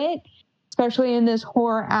to it. Especially in this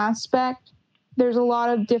horror aspect, there's a lot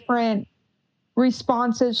of different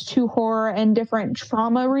responses to horror and different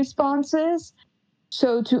trauma responses.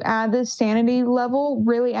 So to add this sanity level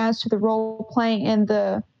really adds to the role playing and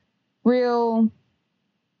the real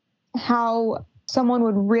how someone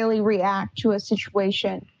would really react to a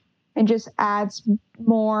situation, and just adds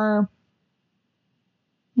more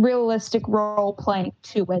realistic role playing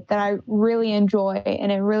to it that I really enjoy,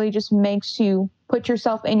 and it really just makes you put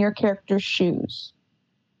yourself in your character's shoes.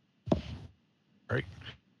 Right.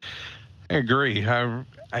 I agree.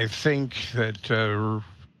 I think that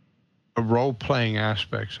role playing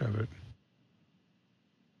aspects of it,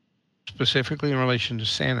 specifically in relation to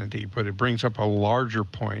sanity, but it brings up a larger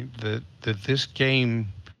point that this game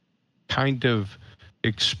kind of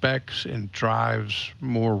expects and drives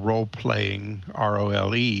more role playing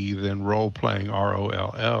ROLE than role playing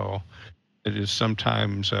ROLL. It is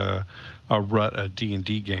sometimes a rut a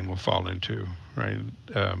D&D game will fall into, right?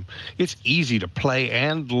 It's easy to play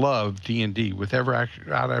and love D&D without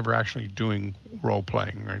ever actually doing role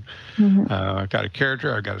playing, right? Mm-hmm. I've got a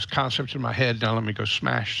character, I've got this concept in my head, now let me go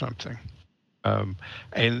smash something.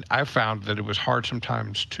 And I found that it was hard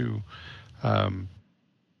sometimes to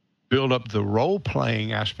build up the role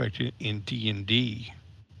playing aspect in D&D,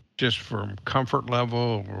 just from comfort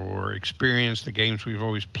level or experience, the games we've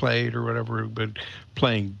always played or whatever. But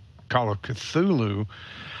playing Call of Cthulhu,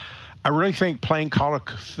 I really think playing Call of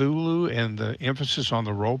Cthulhu and the emphasis on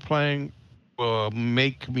the role playing will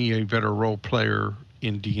make me a better role player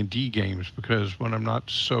in D&D games, because when I'm not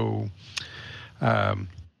so um,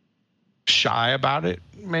 shy about it,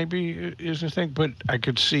 maybe is the thing, but I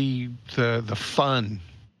could see the fun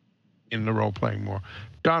in the role playing more.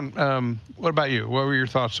 Don, what about you? What were your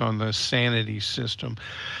thoughts on the sanity system?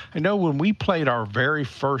 I know when we played our very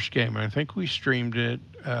first game, I think we streamed it.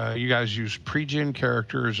 You guys used pre-gen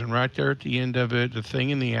characters, and right there at the end of it, the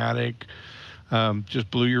thing in the attic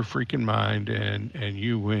just blew your freaking mind, and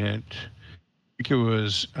you went. I think it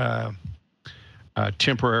was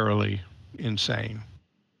temporarily insane.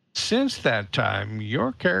 Since that time,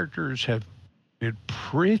 your characters have been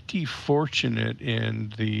pretty fortunate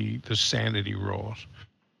in the sanity rolls.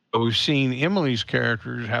 But we've seen Emily's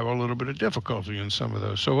characters have a little bit of difficulty in some of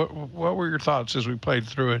those. So what were your thoughts as we played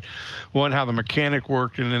through it? One, how the mechanic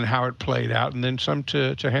worked, and then how it played out, and then some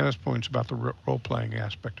to Hannah's points about the role-playing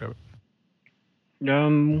aspect of it.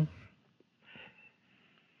 Um.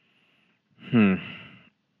 Hmm.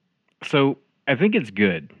 So I think it's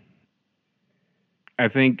good. I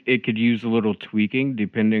think it could use a little tweaking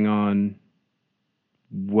depending on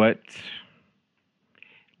what,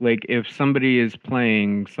 like, if somebody is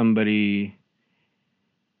playing somebody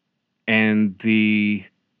and the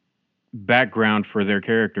background for their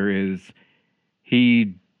character is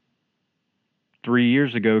he 3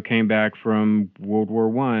 years ago came back from World War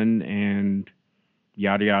One and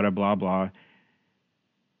yada yada blah blah.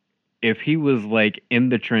 If he was like in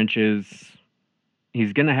the trenches,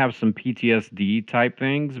 he's gonna have some PTSD type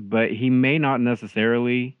things, but he may not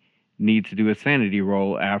necessarily need to do a sanity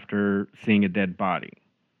roll after seeing a dead body.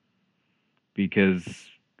 Because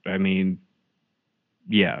I mean,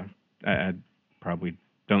 yeah, I probably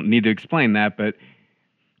don't need to explain that, but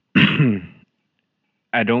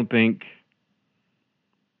I don't think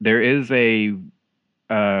there is a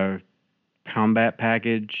uh, combat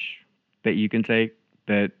package that you can take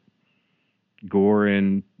that gore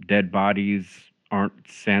and dead bodies aren't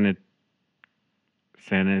sanit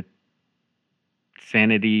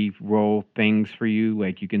sanity roll things for you.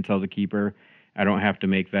 Like you can tell the keeper, I don't have to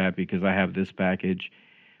make that because I have this package.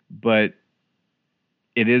 But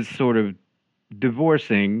it is sort of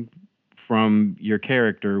divorcing from your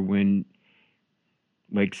character when,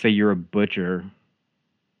 like, say you're a butcher,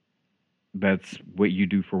 that's what you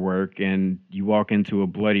do for work, and you walk into a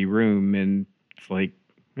bloody room and it's like,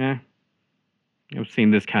 eh, I've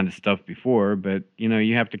seen this kind of stuff before, but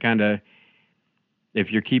you have to kind of,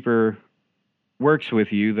 if your keeper works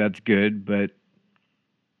with you, that's good, but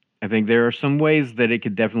I think there are some ways that it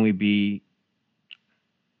could definitely be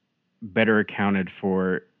better accounted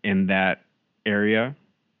for in that area.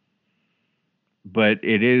 But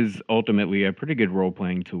it is ultimately a pretty good role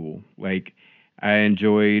playing tool. Like, I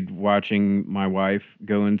enjoyed watching my wife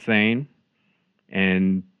go insane,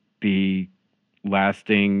 and the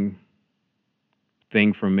lasting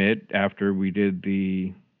thing from it after we did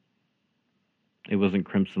it wasn't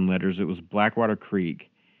Crimson Letters, it was Blackwater Creek,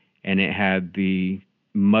 and it had the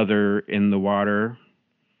mother in the water,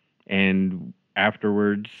 and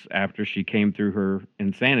afterwards, after she came through her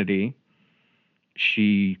insanity,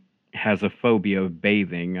 she has a phobia of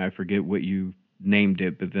bathing. I forget what you named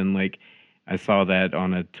it, but then like I saw that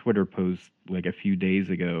on a Twitter post like a few days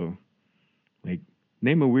ago. Like,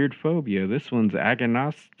 name a weird phobia. This one's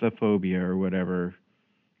agnostophobia or whatever.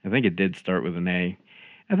 I think it did start with an A.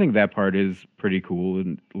 I think that part is pretty cool,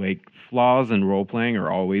 and like flaws in role playing are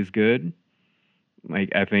always good. Like,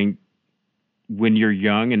 I think when you're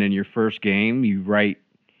young and in your first game, you write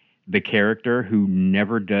the character who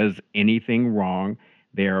never does anything wrong.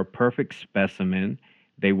 They are a perfect specimen.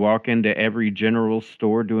 They walk into every general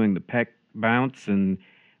store doing the peck bounce, and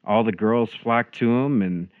all the girls flock to them.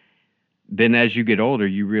 And then as you get older,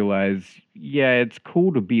 you realize, yeah, it's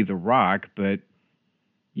cool to be the Rock, but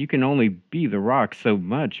you can only be the Rock so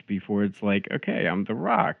much before it's like, okay, I'm the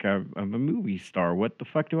Rock. I'm a movie star. What the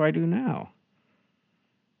fuck do I do now?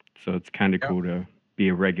 So it's kind of Yeah. cool to be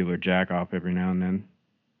a regular jack off every now and then.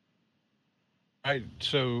 Right.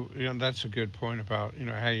 So, that's a good point about,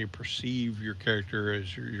 how you perceive your character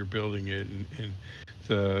as you're building it, and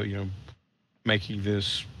the, making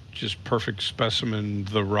this just perfect specimen,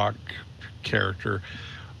 the Rock character.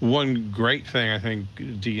 One great thing I think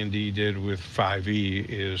D&D did with 5e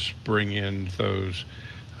is bring in those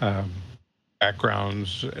um,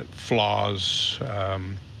 backgrounds, flaws,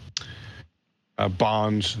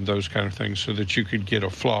 bonds, and those kind of things, so that you could get a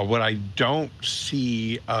flaw. What I don't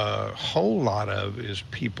see a whole lot of is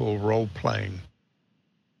people role playing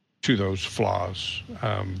to those flaws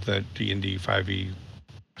that D&D 5e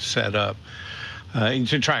set up, and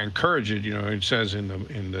to try and encourage it. It says in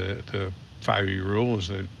the 5e rules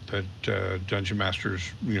that dungeon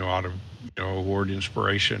masters ought to award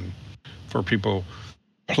inspiration for people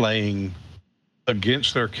playing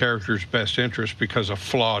against their character's best interest because a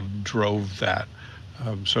flaw drove that.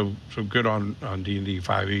 So good on D&D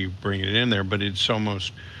 5e bringing it in there, but it's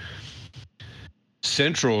almost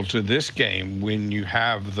central to this game when you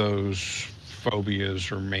have those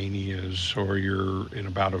phobias or manias, or you're in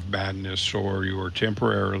a bout of madness, or you're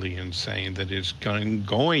temporarily insane, that is going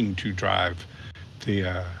to drive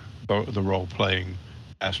the role playing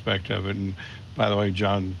aspect of it. And by the way,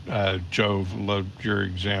 John, Jove loved your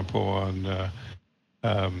example on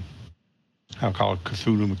um, how Call of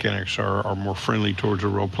Cthulhu mechanics are more friendly towards a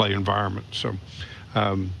role play environment. So,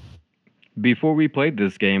 um, Before we played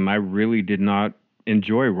this game, I really did not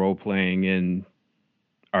enjoy role playing in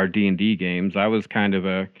our D&D games. I was kind of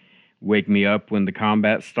a wake me up when the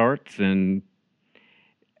combat starts, and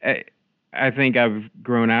I, I think I've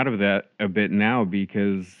grown out of that a bit now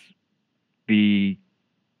because the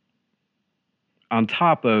on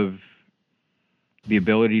top of the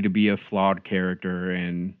ability to be a flawed character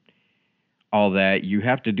and all that, you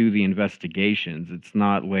have to do the investigations. It's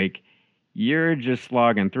not like you're just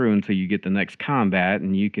slogging through until you get the next combat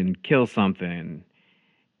and you can kill something.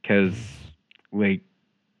 Because, like,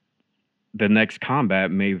 the next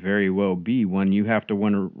combat may very well be one you have to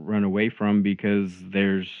want to run away from because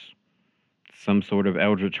there's some sort of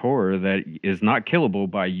eldritch horror that is not killable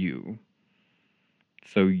by you.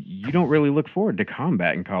 So you don't really look forward to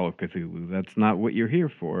combat in Call of Cthulhu. That's not what you're here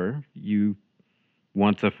for. You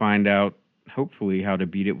want to find out, hopefully, how to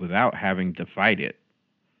beat it without having to fight it.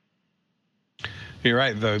 You're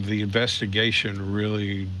right. The investigation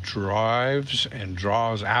really drives and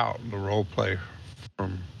draws out the role play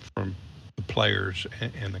from the players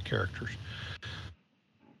and the characters.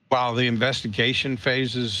 While the investigation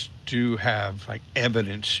phases do have like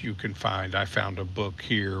evidence you can find, I found a book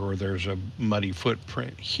here, or there's a muddy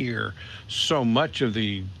footprint here. So much of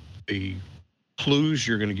the clues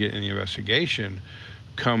you're going to get in the investigation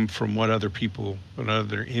come from what other people and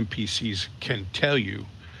other NPCs can tell you.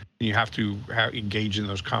 And you have to engage in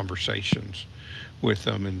those conversations with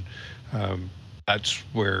them, and that's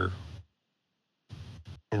where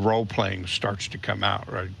role playing starts to come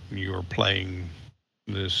out. Right, you are playing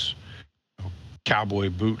this cowboy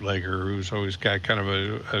bootlegger who's always got kind of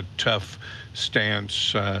a tough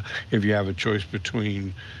stance. If you have a choice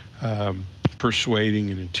between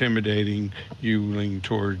persuading and intimidating, you lean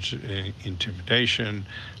towards intimidation,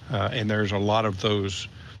 and there's a lot of those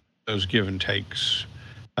give and takes.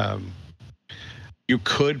 You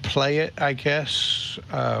could play it, I guess,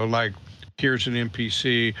 like here's an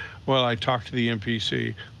NPC. Well, I talked to the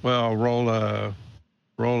NPC. Well, roll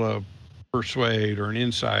a persuade or an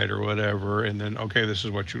insight or whatever, and then okay, this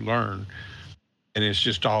is what you learn, and it's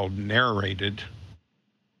just all narrated.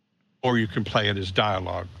 Or you can play it as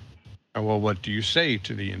dialogue. Well, what do you say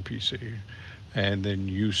to the NPC? And then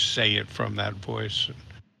you say it from that voice.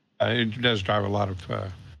 It does drive a lot of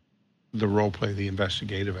the role play, the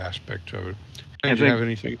investigative aspect of it. Do you have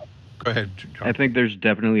anything? Go ahead, John. I think there's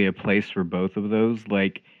definitely a place for both of those.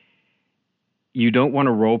 Like, you don't want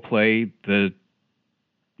to role play the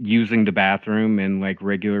using the bathroom and like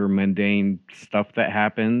regular mundane stuff that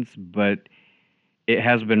happens, but it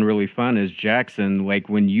has been really fun as Jackson. Like,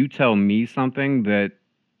 when you tell me something that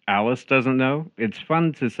Alice doesn't know, it's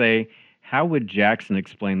fun to say, how would Jackson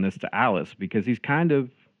explain this to Alice? Because he's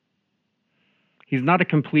not a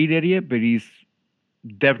complete idiot, but he's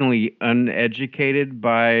definitely uneducated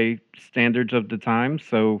by standards of the time.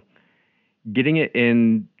 So getting it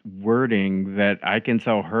in wording that I can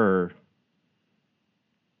tell her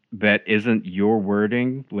that isn't your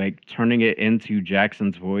wording, like turning it into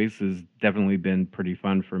Jackson's voice, has definitely been pretty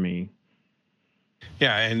fun for me.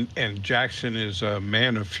 Yeah, and Jackson is a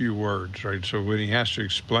man of few words, right? So when he has to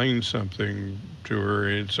explain something to her,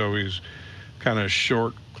 it's always kind of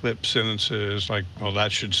short clip sentences like, well,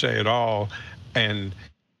 that should say it all. And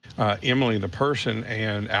Emily, the person,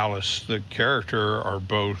 and Alice, the character, are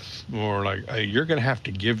both more like, you're going to have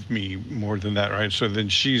to give me more than that, right? So then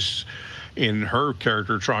she's, in her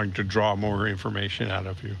character, trying to draw more information out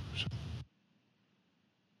of you.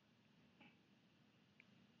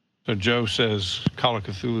 So Joe says, Call of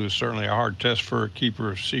Cthulhu is certainly a hard test for a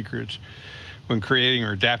keeper of secrets. When creating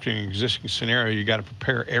or adapting an existing scenario, you got to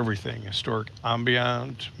prepare everything: historic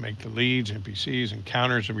ambient, make the leads, NPCs,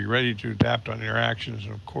 encounters, and be ready to adapt on interactions,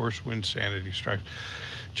 and of course, when sanity strikes.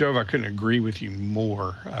 Joe, I couldn't agree with you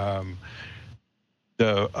more.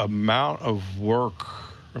 The amount of work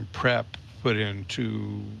and prep put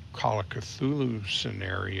into Call of Cthulhu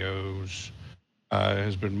scenarios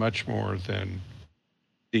has been much more than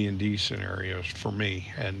D&D scenarios for me,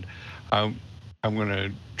 and I'm going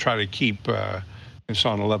to try to keep this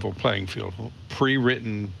on a level playing field.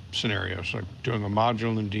 Pre-written scenarios, like doing a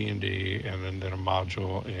module in D&D and then a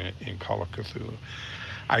module in Call of Cthulhu.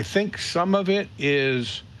 I think some of it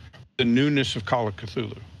is the newness of Call of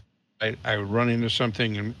Cthulhu. I run into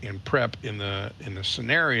something in prep in the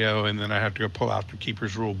scenario, and then I have to go pull out the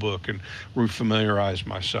Keeper's Rule book and refamiliarize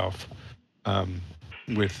myself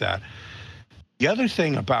with that. The other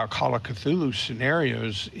thing about Call of Cthulhu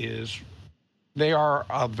scenarios is they are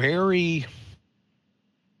a very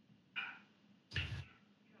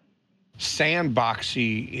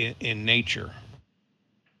sandboxy in nature.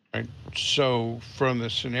 Right? So from the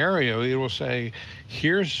scenario, it will say,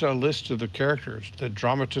 here's a list of the characters, the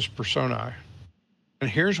dramatis personae, and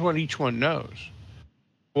here's what each one knows.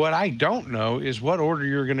 What I don't know is what order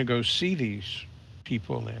you're going to go see these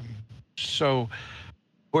people in. So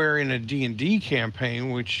where in a D&D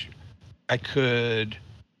campaign, which I could,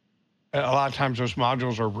 a lot of times those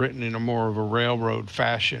modules are written in a more of a railroad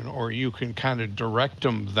fashion, or you can kind of direct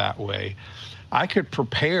them that way. I could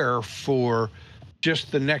prepare for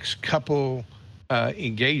just the next couple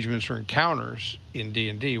engagements or encounters in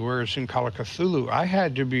D&D, whereas in Call of Cthulhu, I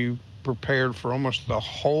had to be prepared for almost the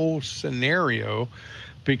whole scenario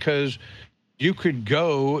because you could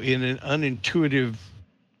go in an unintuitive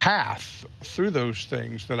path through those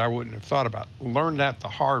things that I wouldn't have thought about. Learn that the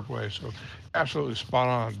hard way. So absolutely spot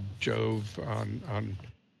on, Jove, on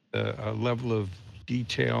the level of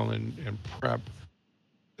detail and prep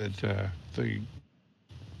that the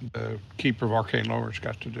Keeper of Arcane Lore's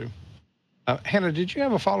got to do. Hannah, did you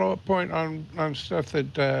have a follow-up point on stuff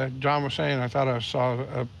that John was saying? I thought I saw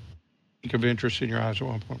a peak of interest in your eyes at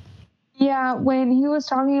one point. Yeah, when he was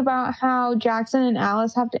talking about how Jackson and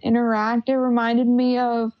Alice have to interact, it reminded me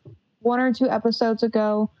of 1 or 2 episodes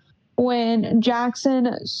ago when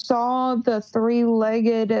Jackson saw the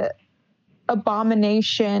 3-legged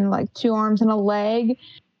abomination, like 2 arms and a leg,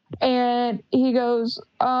 and he goes,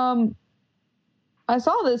 I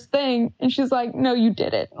saw this thing, and she's like, no, you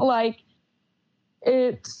didn't. Like,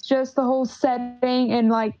 it's just the whole setting and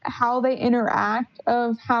like how they interact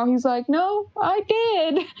of how he's like, no, I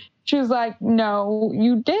did. She's like, no,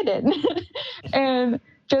 you didn't. And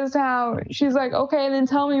just how she's like, okay, then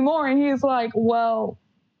tell me more. And he's like, well,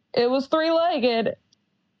 it was 3-legged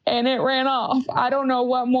and it ran off. I don't know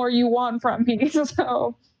what more you want from me.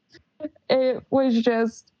 So it was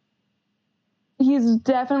just, he's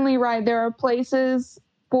definitely right. There are places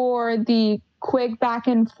for the quick back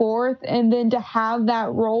and forth, and then to have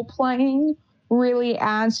that role playing really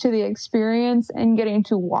adds to the experience and getting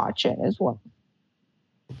to watch it as well.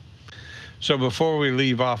 So before we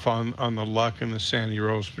leave off on the luck and the sandy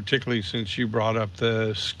rolls, particularly since you brought up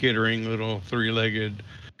the skittering little 3-legged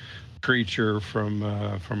creature from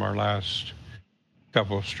our last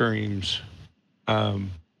couple of streams,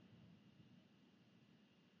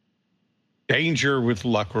 danger with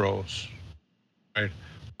luck rolls. Right?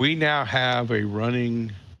 We now have a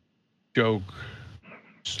running joke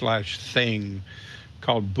 / thing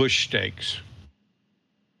called bush stakes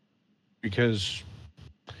because,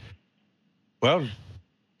 well,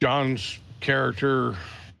 John's character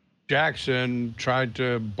Jackson tried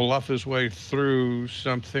to bluff his way through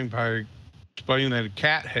something by explaining that a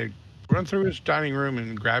cat had run through his dining room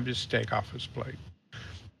and grabbed his steak off his plate,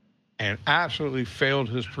 and absolutely failed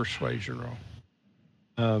his persuasion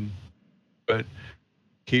roll. But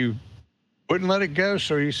he wouldn't let it go,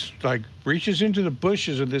 so he's like reaches into the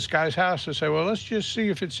bushes of this guy's house and say, well, let's just see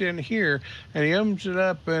if it's in here. And he opens it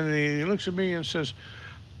up and he looks at me and says,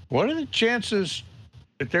 what are the chances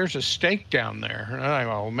that there's a steak down there? And I'm like,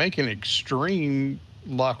 well, make an extreme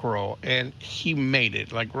luck roll. And he made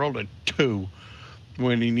it, like rolled a 2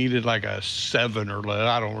 when he needed like a 7 or less.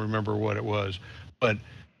 I don't remember what it was, but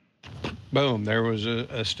boom, there was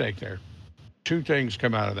a steak there. 2 things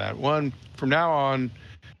come out of that. One, from now on,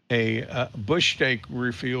 a bush steak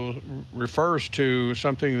refers to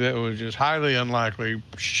something that was just highly unlikely,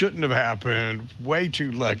 shouldn't have happened, way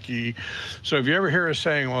too lucky. So if you ever hear us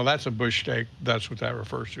saying, well, that's a bush steak, that's what that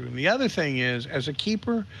refers to. And the other thing is, as a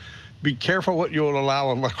keeper, be careful what you'll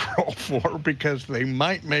allow a luck roll for, because they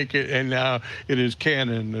might make it, and now it is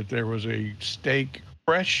canon that there was a steak,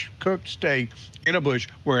 fresh cooked steak in a bush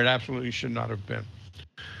where it absolutely should not have been.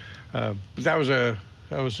 That was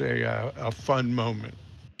a fun moment.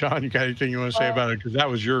 John, you got anything you want to say about it? Because that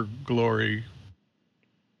was your glory.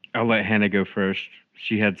 I'll let Hannah go first.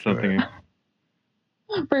 She had something.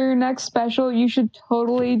 For your next special, you should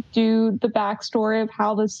totally do the backstory of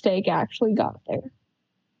how the steak actually got there.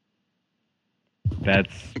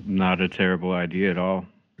 That's not a terrible idea at all.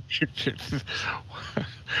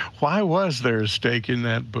 Why was there a steak in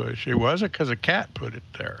that bush? It wasn't because a cat put it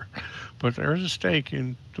there, but there was a steak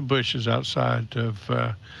in the bushes outside of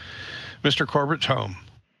Mr. Corbett's home.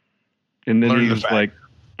 And then he was like,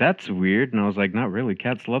 that's weird. And I was like, not really.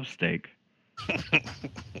 Cats love steak.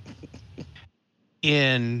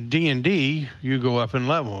 In D&D, you go up in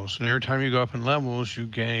levels. And every time you go up in levels, you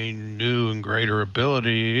gain new and greater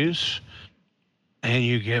abilities. And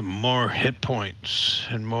you get more hit points.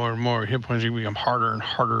 And more hit points. You become harder and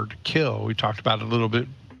harder to kill. We talked about it a little bit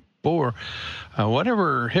before.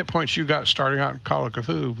 Whatever hit points you got starting out in Call of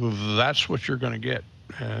Cthulhu, that's what you're going to get.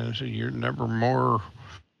 So you're never more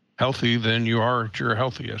healthy than you are at your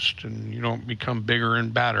healthiest, and you don't become bigger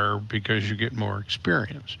and badder because you get more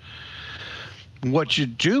experience. What you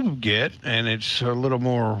do get, and it's a little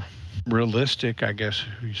more realistic, I guess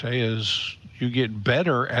you say, is you get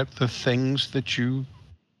better at the things that you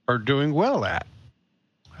are doing well at.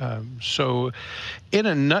 So in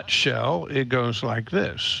a nutshell, it goes like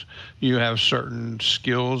this. You have certain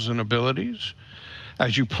skills and abilities.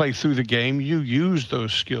 As you play through the game, you use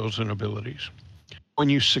those skills and abilities. When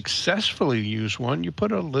you successfully use one, you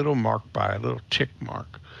put a little mark by, a little tick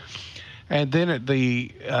mark. And then at the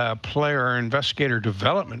player or investigator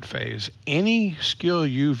development phase, any skill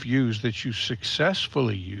you've used that you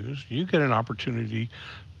successfully used, you get an opportunity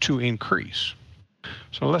to increase.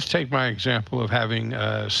 So let's take my example of having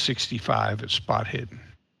 65 at spot hidden.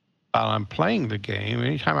 While I'm playing the game,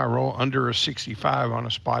 anytime I roll under a 65 on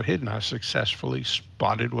a spot hidden, I successfully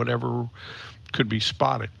spotted whatever could be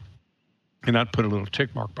spotted. And I'd put a little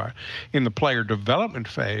tick mark by it. In the player development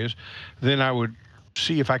phase, then I would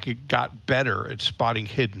see if I got better at spotting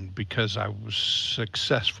hidden because I was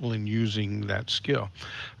successful in using that skill.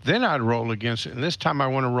 Then I'd roll against it, and this time I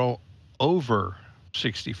want to roll over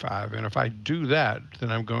 65. And if I do that, then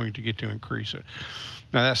I'm going to get to increase it.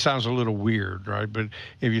 Now that sounds a little weird, right? But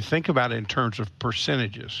if you think about it in terms of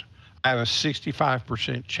percentages, I have a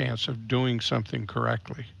 65% chance of doing something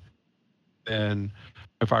correctly. And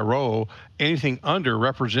if I roll, anything under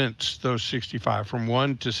represents those 65. From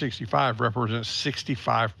 1 to 65 represents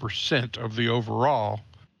 65% of the overall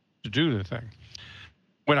to do the thing.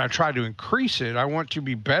 When I try to increase it, I want to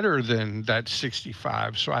be better than that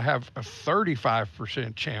 65. So I have a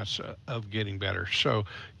 35% chance of getting better. So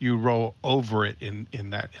you roll over it in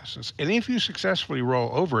that instance. And if you successfully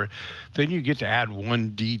roll over it, then you get to add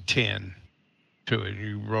 1d10 to it.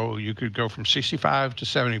 You could go from 65 to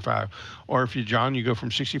 75, or if you're John, you go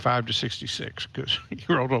from 65 to 66 because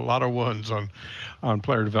you rolled a lot of ones on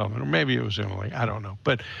player development, or maybe it was Emily, I don't know.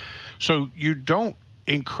 But so you don't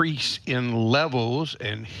increase in levels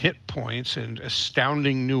and hit points and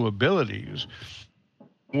astounding new abilities.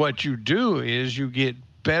 What you do is you get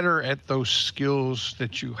better at those skills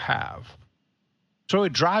that you have. So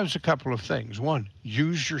it drives a couple of things. One,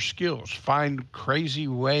 use your skills. Find crazy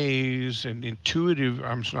ways and ingenuitive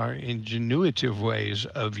ways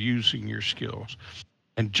of using your skills.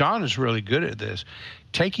 And John is really good at this,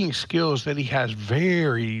 taking skills that he has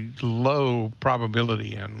very low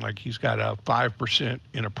probability in, like he's got a 5%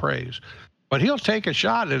 in appraise. But he'll take a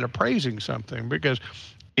shot at appraising something because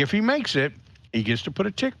if he makes it, he gets to put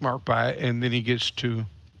a tick mark by it and then he gets to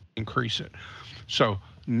increase it. So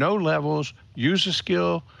no levels, use a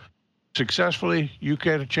skill successfully, you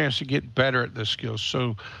get a chance to get better at the skills.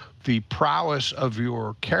 So the prowess of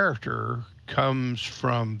your character comes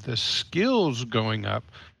from the skills going up,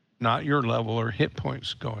 not your level or hit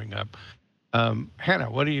points going up.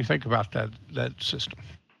 Hannah, what do you think about that system?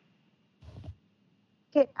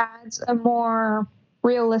 It adds a more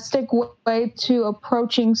realistic way to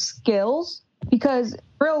approaching skills, because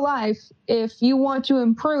real life, if you want to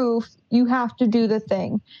improve, you have to do the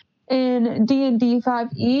thing. In D&D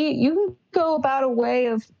 5e, you can go about a way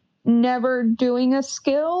of never doing a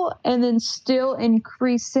skill and then still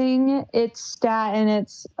increasing its stat and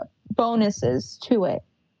its bonuses to it.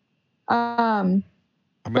 I'm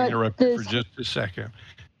going to interrupt you for just a second.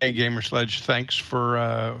 Hey, Gamer Sledge, thanks for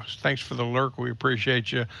the lurk. We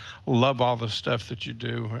appreciate you. Love all the stuff that you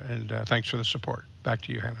do, and thanks for the support. Back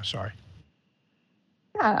to you, Hannah. Sorry.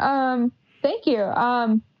 Yeah. Thank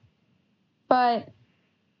you. But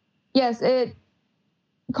yes,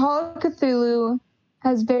 Call of Cthulhu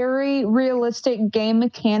has very realistic game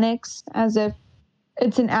mechanics, as if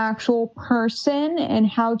it's an actual person and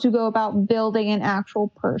how to go about building an actual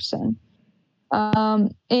person.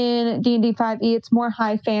 In D&D 5e, it's more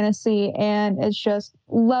high fantasy and it's just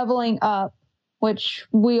leveling up, which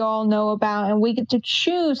we all know about, and we get to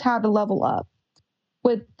choose how to level up.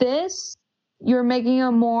 With this, you're making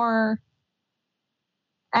a more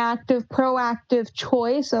active, proactive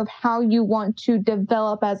choice of how you want to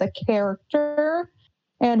develop as a character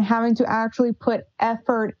and having to actually put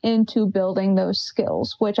effort into building those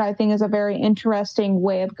skills, which I think is a very interesting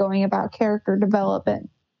way of going about character development,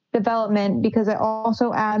 because it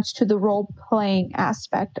also adds to the role-playing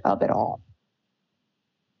aspect of it all.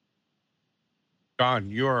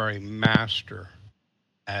 John, you are a master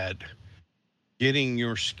at getting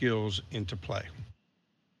your skills into play.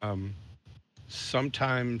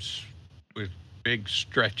 Sometimes with big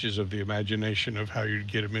stretches of the imagination of how you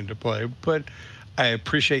get them into play, but I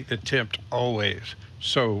appreciate the attempt always.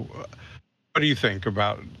 So what do you think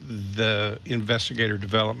about the investigator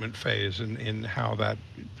development phase and how that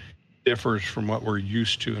differs from what we're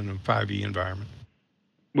used to in a 5e environment?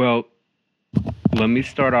 Well, let me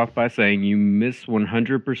start off by saying you miss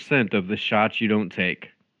 100% of the shots you don't take.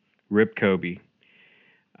 Rip Kobe.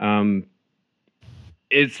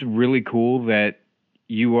 It's really cool that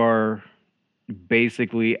you are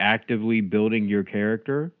basically actively building your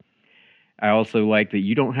character. I also like that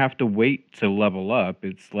you don't have to wait to level up.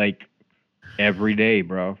 It's like every day,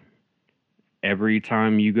 bro. Every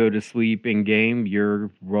time you go to sleep in game, you're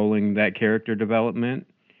rolling that character development.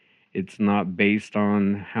 It's not based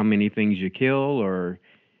on how many things you kill or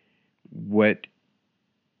what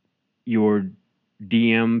your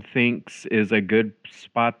DM thinks is a good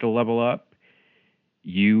spot to level up,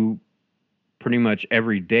 you pretty much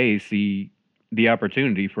every day see the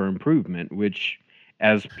opportunity for improvement, which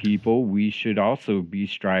as people, we should also be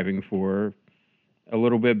striving for a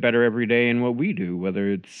little bit better every day in what we do, whether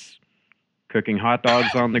it's cooking hot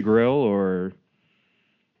dogs on the grill or,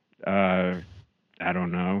 I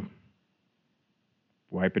don't know,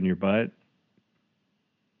 wiping your butt,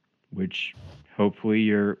 which hopefully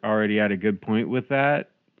you're already at a good point with that.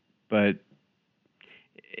 But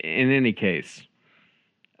in any case,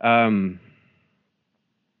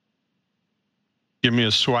 Give me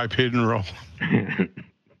a swipe, hit, and roll.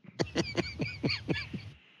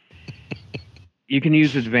 you can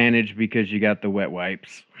use advantage because you got the wet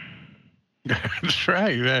wipes. That's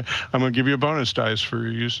right. I'm going to give you a bonus dice for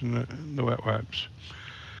using the wet wipes.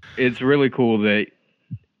 It's really cool that,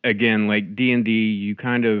 again, like D&D, you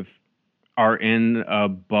kind of are in a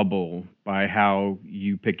bubble by how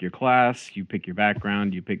you pick your class, you pick your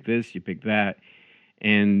background, you pick this, you pick that.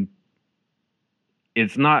 And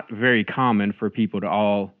it's not very common for people to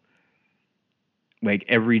all, like,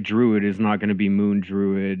 every druid is not going to be moon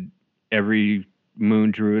druid, every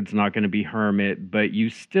moon druid's not going to be hermit, but you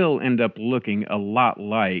still end up looking a lot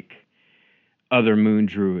like other moon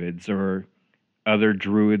druids or other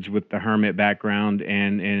druids with the hermit background.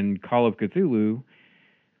 And in Call of Cthulhu,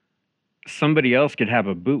 somebody else could have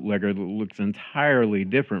a bootlegger that looks entirely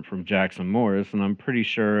different from Jackson Morris, and I'm pretty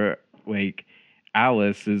sure, like,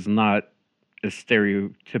 Alice is not a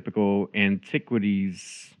stereotypical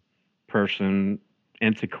antiquities person.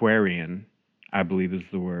 Antiquarian, I believe is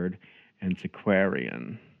the word.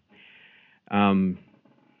 Antiquarian. And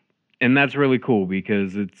that's really cool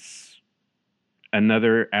because it's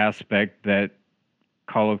another aspect that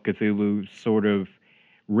Call of Cthulhu sort of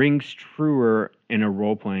rings truer in a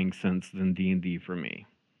role-playing sense than D&D for me.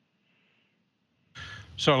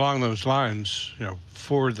 So along those lines,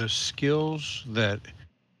 for the skills that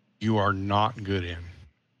you are not good in,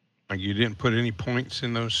 like you didn't put any points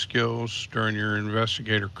in those skills during your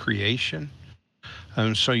investigator creation,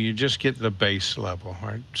 and so you just get the base level,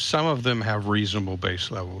 right? Some of them have reasonable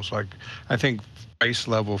base levels. Like I think base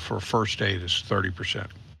level for first aid is 30%.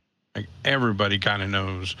 Like everybody kind of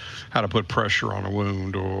knows how to put pressure on a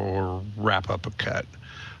wound or wrap up a cut.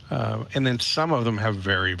 And then some of them have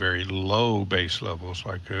very, very low base levels.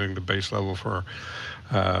 Like I think the base level for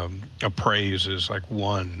appraise is like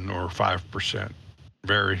 1 or 5%.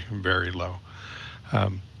 Very, very low.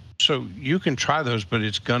 So you can try those, but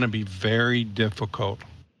it's going to be very difficult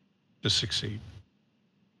to succeed.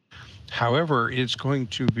 However, it's going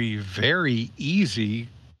to be very easy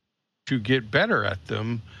to get better at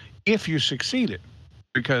them if you succeed it,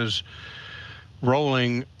 because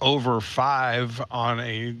rolling over 5 on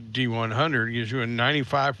a D100 gives you a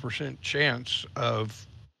 95% chance of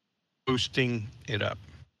boosting it up.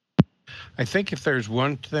 I think if there's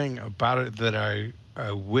one thing about it that I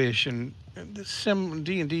wish, and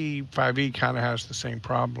D&D 5e kind of has the same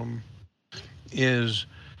problem, is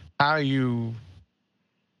how you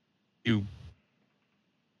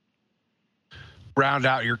round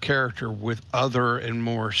out your character with other and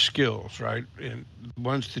more skills, right? And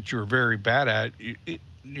ones that you're very bad at,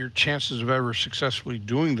 your chances of ever successfully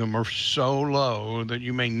doing them are so low that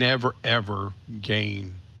you may never, ever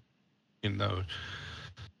gain in those.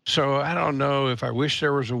 So I don't know if I wish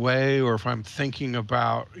there was a way, or if I'm thinking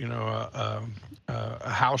about, a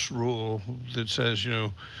house rule that says,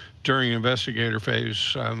 during investigator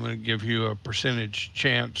phase, I'm going to give you a percentage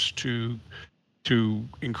chance to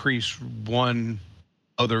increase one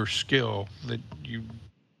other skill that you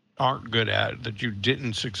aren't good at, that you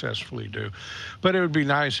didn't successfully do. But it would be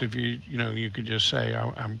nice if you could just say,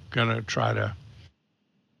 I'm going to try to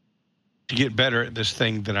get better at this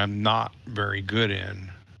thing that I'm not very good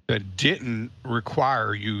in, that didn't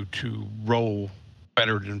require you to roll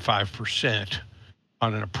better than 5%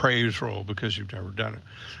 on an appraise roll because you've never done it.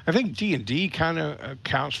 I think D&D kind of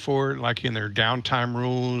accounts for it, like in their downtime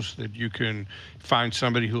rules, that you can find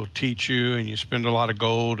somebody who will teach you, and you spend a lot of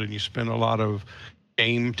gold and you spend a lot of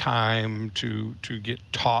game time to get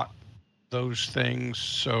taught those things.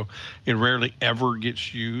 So it rarely ever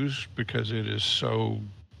gets used because it is so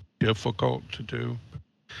difficult to do.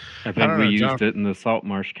 I think we used it in the Salt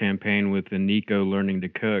Marsh campaign with the Nico learning to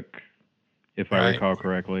cook, if I recall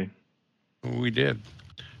correctly. We did.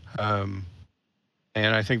 And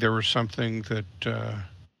I think there was something that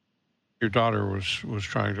your daughter was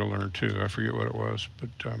trying to learn too. I forget what it was, but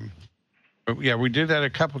yeah, we did that a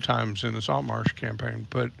couple times in the Salt Marsh campaign.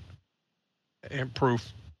 But in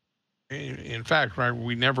fact, right,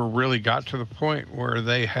 we never really got to the point where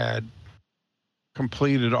they had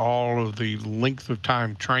completed all of the length of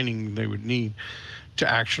time training they would need to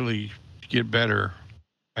actually get better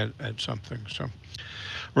at something. So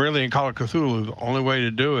really, in Call of Cthulhu, the only way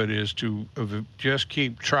to do it is to just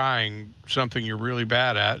keep trying something you're really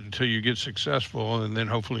bad at until you get successful, and then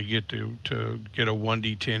hopefully get to get a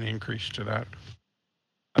 1d10 increase to that,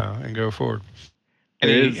 and go forward. There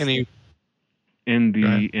is Any in Go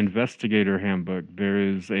ahead. the investigator handbook, there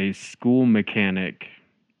is a school mechanic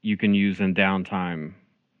you can use in downtime.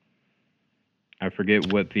 I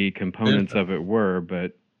forget what the components of it were,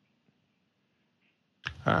 but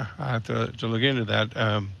I have to look into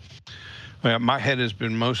that. Well, my head has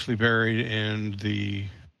been mostly buried in the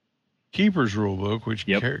Keeper's Rule Book, which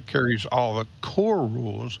yep. carries all the core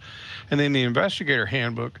rules, and then the Investigator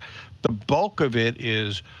Handbook. The bulk of it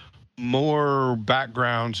is more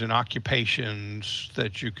backgrounds and occupations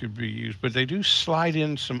that you could be used, but they do slide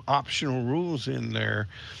in some optional rules in there,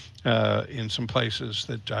 in some places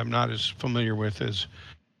that I'm not as familiar with as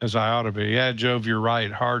I ought to be. Yeah, Jove, you're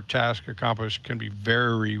right. Hard task accomplished can be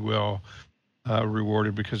very well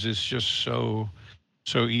rewarded because it's just so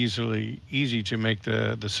easy to make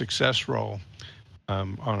the success roll,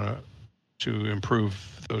 on a to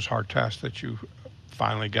improve those hard tasks that you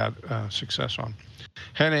finally got success on.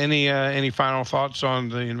 Hannah, any final thoughts on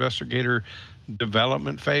the investigator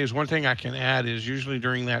development phase? One thing I can add is usually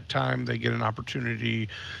during that time they get an opportunity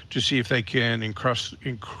to see if they can improve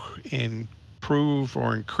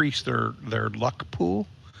or increase their luck pool.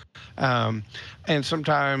 Um, and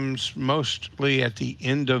sometimes, mostly at the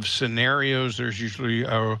end of scenarios, there's usually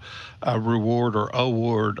a reward or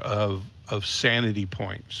award of sanity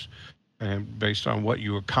points. And based on what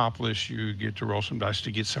you accomplish, you get to roll some dice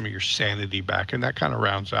to get some of your sanity back. And that kind of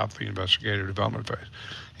rounds out the investigator development phase.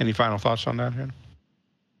 Any final thoughts on that, Hannah?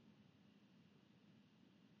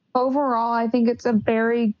 Overall, I think it's a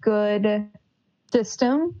very good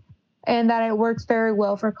system and that it works very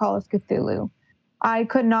well for Call of Cthulhu. I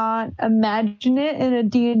could not imagine it in a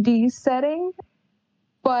D&D setting,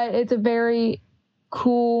 but it's a very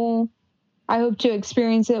cool, I hope to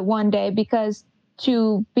experience it one day, because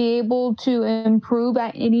to be able to improve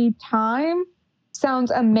at any time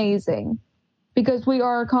sounds amazing, because we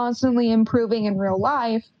are constantly improving in real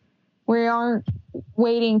life. We aren't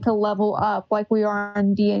waiting to level up like we are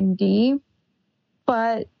in D&D,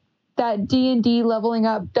 but that D&D leveling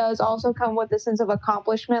up does also come with a sense of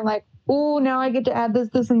accomplishment, like, oh, now I get to add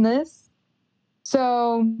this, and this.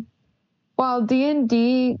 So while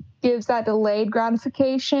D&D gives that delayed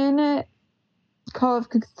gratification, Call of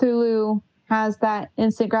Cthulhu has that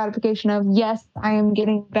instant gratification of, yes, I am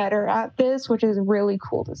getting better at this, which is really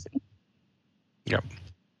cool to see. Yep.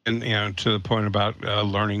 And to the point about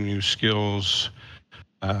learning new skills,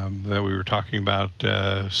 that we were talking about,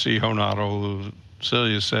 C. Honotto,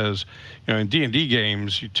 Celia says, in D&D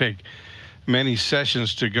games, you take many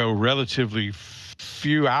sessions to go relatively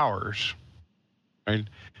few hours, right?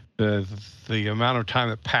 The amount of time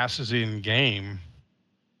that passes in game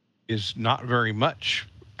is not very much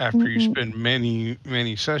after you spend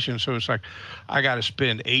many sessions. So it's like, I got to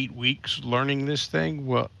spend 8 weeks learning this thing.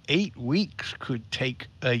 Well, 8 weeks could take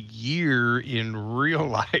a year in real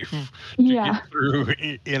life to get through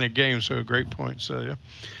in a game. So great point. So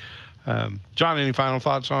John, any final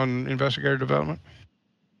thoughts on investigator development?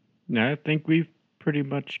 No, I think we've pretty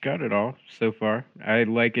much got it all so far. I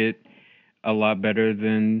like it a lot better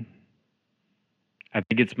than, I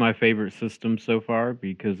think it's my favorite system so far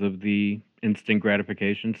because of the instant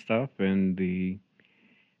gratification stuff, and the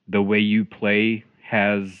way you play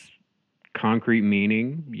has concrete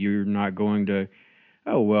meaning. You're not going to,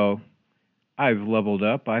 oh well, I've leveled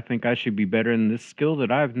up. I think I should be better in this skill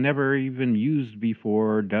that I've never even used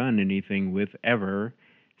before or done anything with ever.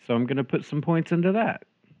 So I'm going to put some points into that.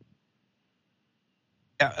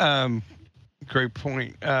 Yeah, great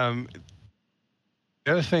point. The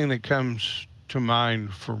other thing that comes to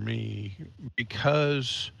mind for me,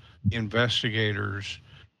 because investigators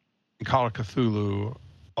in Call of Cthulhu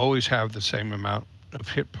always have the same amount of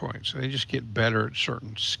hit points, they just get better at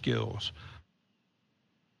certain skills.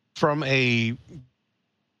 From a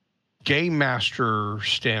game master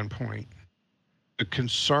standpoint, the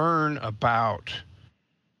concern about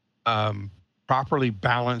properly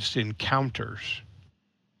balanced encounters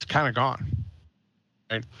is kind of gone,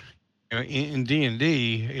 right? In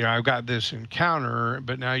D&D, I've got this encounter,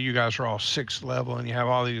 but now you guys are all 6th level and you have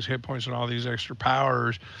all these hit points and all these extra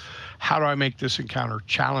powers. How do I make this encounter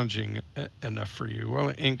challenging enough for you? Well,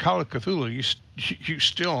 in Call of Cthulhu, you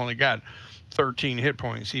still only got 13 hit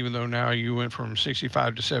points, even though now you went from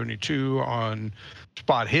 65 to 72 on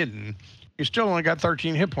spot hidden. You still only got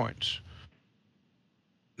 13 hit points.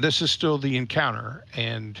 This is still the encounter,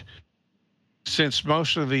 and since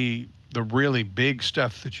most of the really big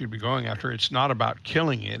stuff that you'd be going after, it's not about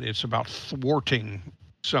killing it, it's about thwarting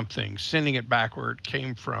something, sending it back where it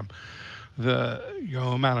came from. The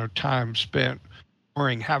amount of time spent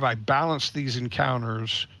worrying, have I balanced these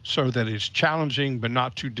encounters so that it's challenging but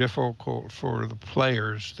not too difficult for the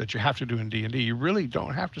players that you have to do in D&D. You really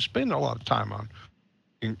don't have to spend a lot of time on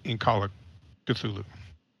in Call of Cthulhu.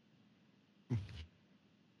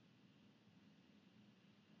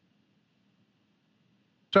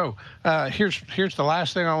 So here's the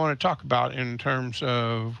last thing I want to talk about in terms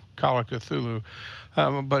of Call of Cthulhu.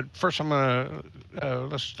 But first, I'm gonna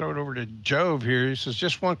let's throw it over to Jove here. He says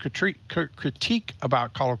just one critique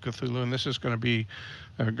about Call of Cthulhu, and this is going to be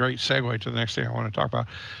a great segue to the next thing I want to talk about.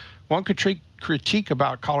 One critique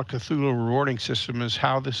about Call of Cthulhu rewarding system is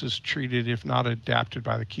how this is treated if not adapted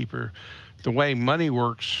by the keeper. The way money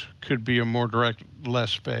works could be a more direct,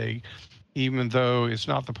 less vague, even though it's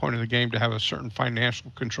not the point of the game to have a certain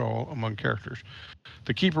financial control among characters.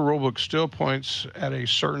 The keeper rulebook still points at a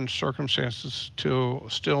certain circumstances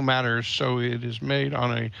still matters, so it is made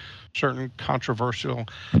on a certain controversial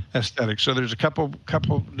aesthetic. So there's a couple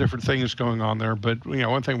different things going on there, but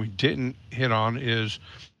one thing we didn't hit on is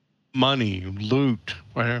money, loot.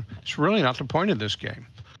 It's really not the point of this game.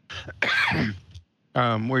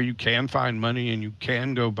 Where you can find money and you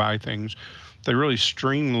can go buy things, they really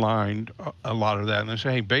streamlined a lot of that, and they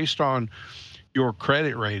say, hey, based on your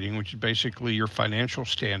credit rating, which is basically your financial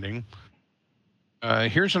standing,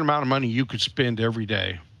 here's an amount of money you could spend every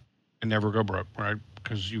day and never go broke, right?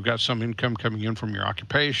 Because you've got some income coming in from your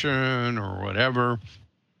occupation or whatever.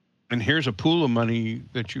 And here's a pool of money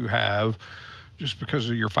that you have just because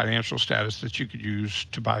of your financial status that you could use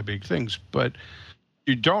to buy big things. But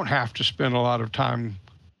you don't have to spend a lot of time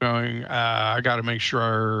going, I got to make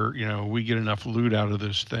sure, we get enough loot out of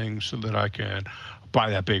this thing so that I can buy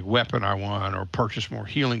that big weapon I want, or purchase more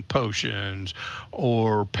healing potions,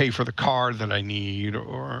 or pay for the car that I need,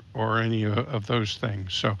 or any of those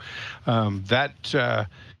things. So that a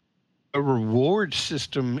reward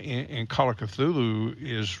system in Call of Cthulhu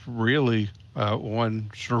is really one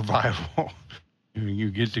survival. You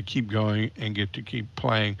get to keep going and get to keep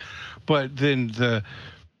playing, but then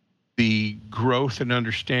the growth and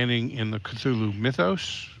understanding in the Cthulhu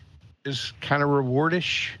mythos is kind of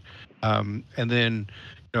rewardish. And then,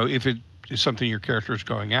 if it is something your character is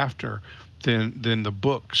going after, then the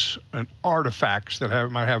books and artifacts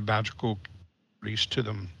that might have magical qualities to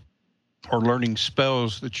them, or learning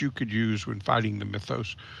spells that you could use when fighting the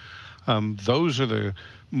mythos. Those are the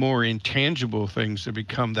more intangible things that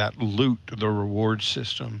become that loot, the reward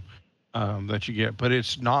system that you get. But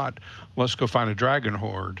it's not, let's go find a dragon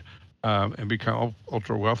horde and become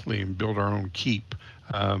ultra wealthy and build our own keep.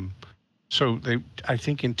 So they, I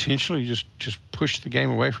think, intentionally just push the game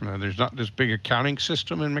away from that. There's not this big accounting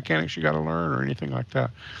system and mechanics you got to learn or anything like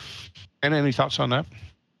that. And any thoughts on that?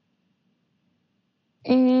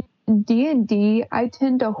 In D&D, I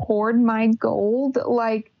tend to hoard my gold.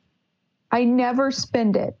 Like, I never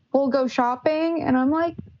spend it. We'll go shopping, and I'm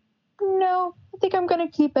like, no, I think I'm going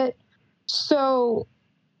to keep it. So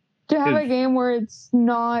to have a game where it's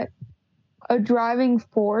not a driving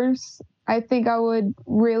force, I think I would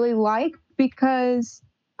really like, because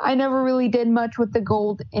I never really did much with the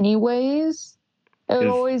gold anyways. It would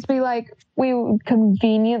always be like, we would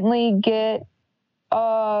conveniently get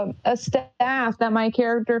a staff that my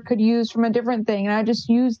character could use from a different thing, and I just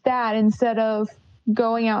used that instead of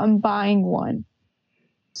going out and buying one.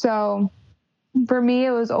 So for me,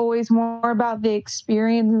 it was always more about the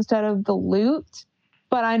experience instead of the loot.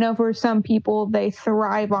 But I know for some people, they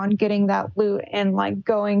thrive on getting that loot and like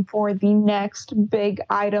going for the next big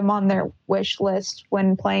item on their wish list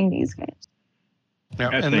when playing these games. Yeah,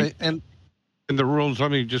 and the rules,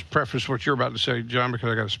 let me just preface what you're about to say, John, because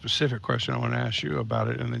I got a specific question I want to ask you about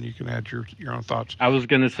it, and then you can add your own thoughts. I was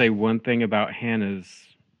going to say one thing about Hannah's.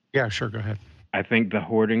 Yeah, sure, go ahead. I think the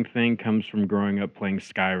hoarding thing comes from growing up playing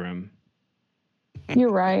Skyrim.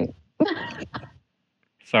 You're right.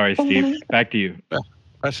 Sorry, Steve. Back to you.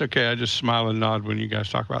 That's okay. I just smile and nod when you guys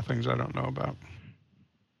talk about things I don't know about.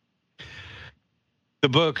 The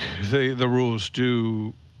book, the rules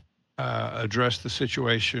do address the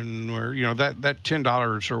situation where, that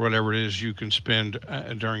 $10 or whatever it is you can spend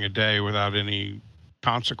during a day without any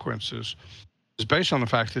consequences is based on the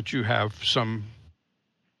fact that you have some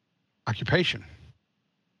occupation.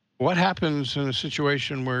 What happens in a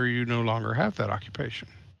situation where you no longer have that occupation?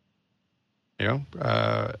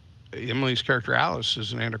 Emily's character Alice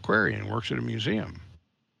is an antiquarian, works at a museum.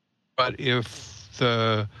 But if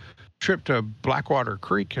the trip to Blackwater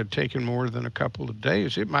Creek had taken more than a couple of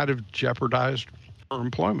days, it might have jeopardized her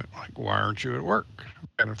employment. Like, why aren't you at work?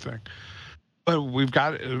 Kind of thing. But we've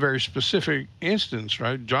got a very specific instance,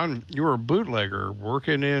 right? John, you were a bootlegger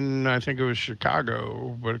working in, I think it was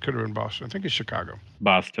Chicago, but it could have been Boston. I think it's Chicago.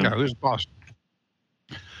 Boston. No, it was Boston.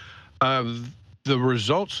 Uh, the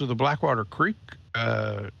results of the Blackwater Creek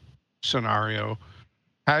scenario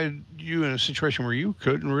had you in a situation where you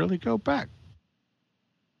couldn't really go back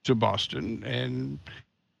to Boston,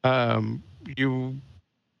 and you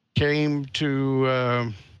came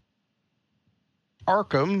to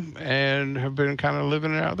Arkham and have been kind of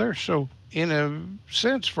living it out there. So, in a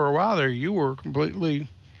sense, for a while there, you were completely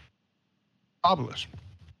jobless.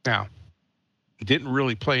 Now, it didn't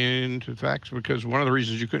really play into the facts because one of the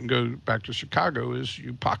reasons you couldn't go back to Chicago is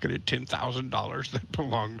you pocketed $10,000 that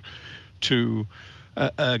belonged to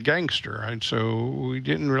a gangster. And so we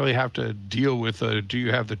didn't really have to deal with do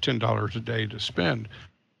you have the $10 a day to spend?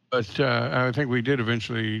 But I think we did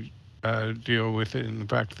eventually deal with it in the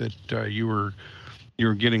fact that you were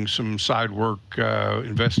getting some side work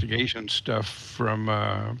investigation stuff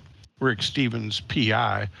from Rick Stevens'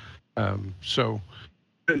 PI. So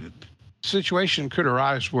the situation could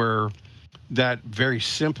arise where that very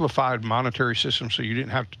simplified monetary system, so you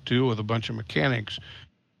didn't have to deal with a bunch of mechanics,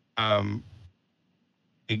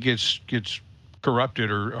 it gets corrupted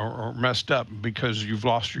or messed up because you've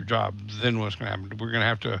lost your job. Then what's going to happen? We're going to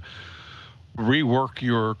have to rework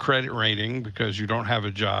your credit rating because you don't have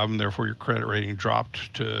a job, and therefore your credit rating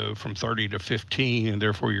dropped from 30 to 15, and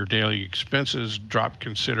therefore your daily expenses dropped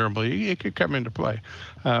considerably. It could come into play.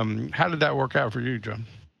 How did that work out for you, John?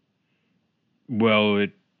 Well,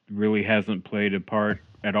 it really hasn't played a part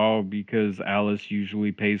at all because Alice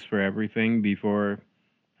usually pays for everything before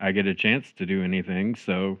I get a chance to do anything.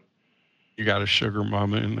 So you got a sugar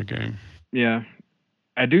mama in the game. Yeah,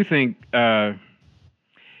 I do think the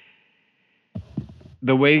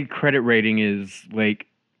way credit rating is, like,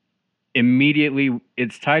 immediately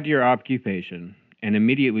it's tied to your occupation, and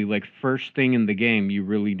immediately, like, first thing in the game, you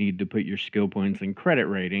really need to put your skill points in credit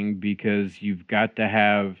rating because you've got to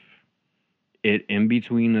have it in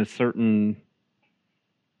between a certain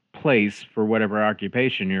place for whatever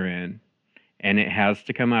occupation you're in, and it has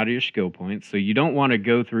to come out of your skill points. So you don't want to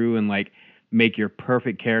go through and, like, make your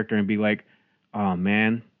perfect character and be like, oh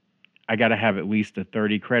man, I got to have at least a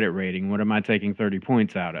 30 credit rating. What am I taking 30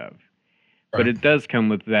 points out of? Right. But it does come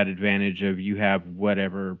with that advantage of you have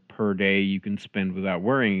whatever per day you can spend without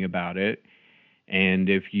worrying about it. And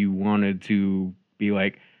if you wanted to be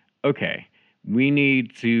like, okay, we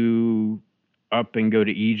need to up and go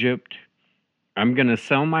to Egypt, I'm going to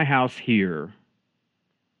sell my house here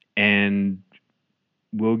and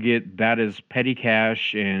we'll get that as petty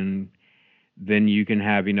cash, and then you can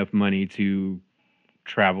have enough money to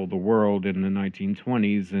travel the world in the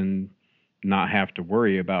 1920s and not have to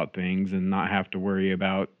worry about things and not have to worry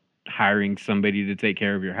about hiring somebody to take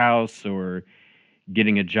care of your house or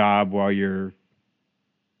getting a job while you're,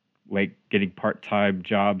 like, getting part-time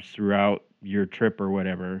jobs throughout your trip or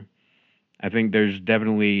whatever. I think there's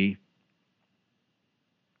definitely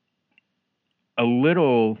a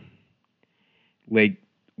little, like,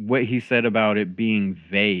 what he said about it being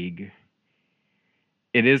vague.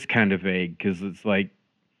 It is kind of vague because it's like,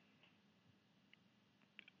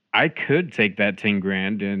 I could take that 10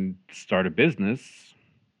 grand and start a business.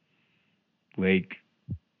 Like,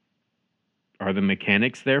 are the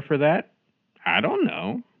mechanics there for that? I don't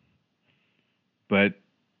know. But,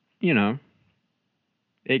 you know,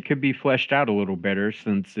 it could be fleshed out a little better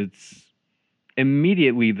since it's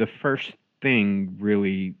immediately the first thing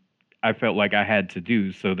really I felt like I had to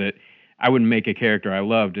do so that I would make a character I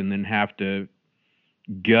loved and then have to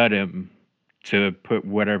gut him to put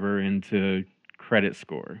whatever into credit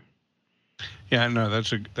score. Yeah, no,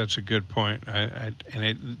 that's a good point, and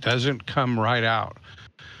it doesn't come right out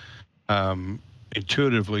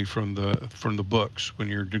intuitively from the books when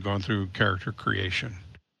you're going through character creation.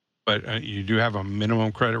 But you do have a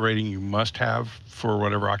minimum credit rating you must have for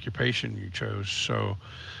whatever occupation you chose. So,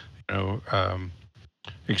 you know,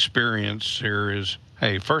 experience here is,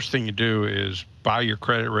 hey, first thing you do is buy your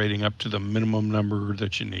credit rating up to the minimum number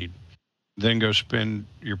that you need. Then go spend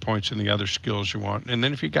your points in the other skills you want. And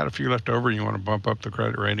then if you got a few left over and you want to bump up the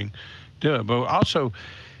credit rating, do it. But also,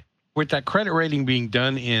 with that credit rating being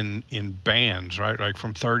done in bands, right? Like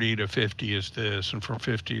from 30 to 50 is this, and from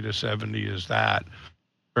 50 to 70 is that.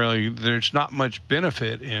 Really, there's not much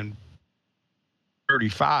benefit in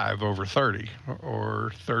 35 over 30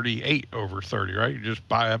 or 38 over 30, right? You just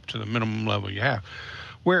buy up to the minimum level you have.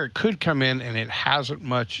 Where it could come in, and it hasn't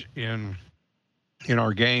much in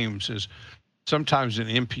our games, is sometimes an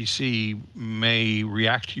NPC may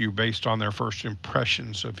react to you based on their first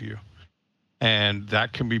impressions of you. And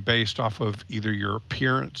that can be based off of either your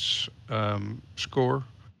appearance score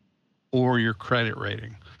or your credit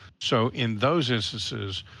rating. So in those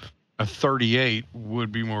instances, a 38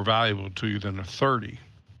 would be more valuable to you than a 30,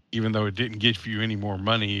 even though it didn't give you any more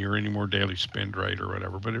money or any more daily spend rate or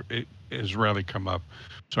whatever. But it has rarely come up.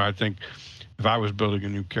 So I think if I was building a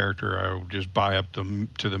new character, I would just buy up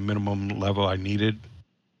to the minimum level I needed,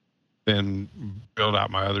 then build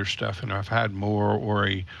out my other stuff. And if I've had more or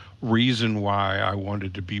a reason why I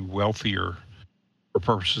wanted to be wealthier for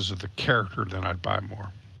purposes of the character, then I'd buy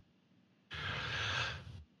more.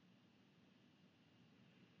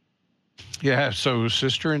 Yeah, so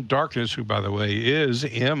Sister in Darkness, who, by the way, is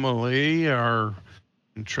Emily, our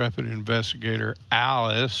intrepid investigator,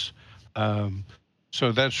 Alice. Um,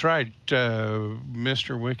 so that's right.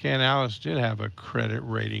 Mr. Wick and Alice did have a credit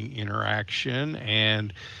rating interaction.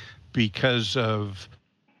 And because of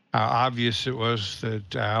how obvious it was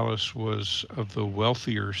that Alice was of the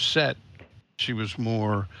wealthier set, she was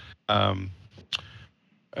more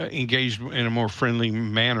engaged in a more friendly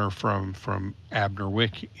manner from Abner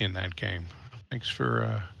Wick in that game. Thanks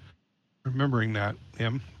for remembering that,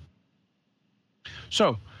 Em.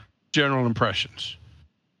 So, general impressions.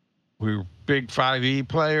 We were big 5e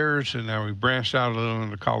players, and now we branched out a little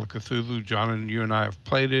into Call of Cthulhu. John and you and I have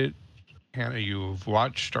played it. Hannah, you have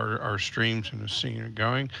watched our streams and have seen it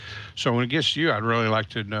going. So when it gets to you, I'd really like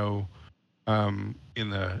to know in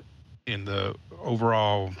the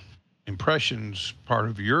overall impressions part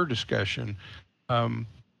of your discussion,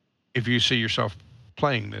 if you see yourself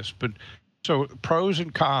playing this. But so pros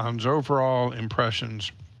and cons, overall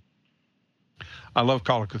impressions. I love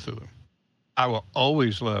Call of Cthulhu. I will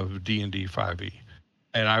always love D&D 5e,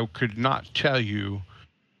 and I could not tell you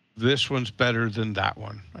this one's better than that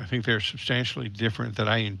one. I think they're substantially different. That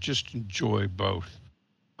I just enjoy both.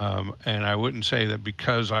 And I wouldn't say that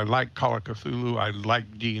because I like Call of Cthulhu, I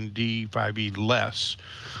like D&D 5e less,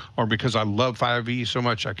 or because I love 5e so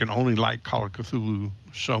much, I can only like Call of Cthulhu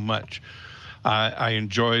so much. I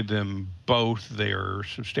enjoy them both. They are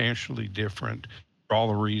substantially different for all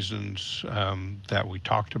the reasons that we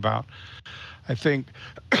talked about. I think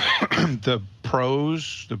the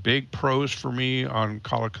big pros for me on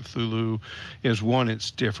Call of Cthulhu is one,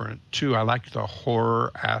 it's different. Two, I like the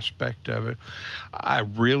horror aspect of it. I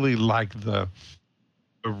really like the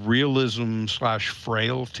realism /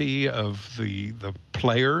 frailty of the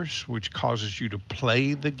players, which causes you to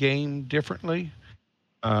play the game differently.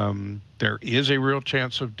 There is a real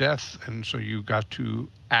chance of death, and so you got to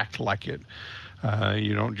act like it.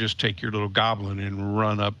 You don't just take your little goblin and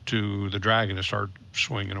run up to the dragon and start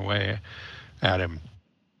swinging away at him.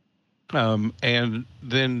 And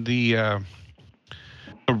then the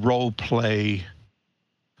role play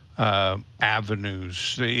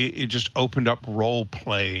avenues, it just opened up role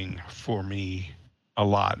playing for me a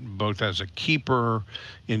lot, both as a keeper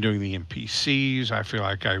in doing the NPCs. I feel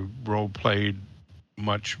like I role played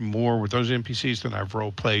much more with those NPCs than I've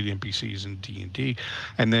role played NPCs in D&D.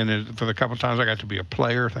 And then for the couple of times I got to be a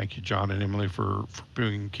player, thank you, John and Emily, for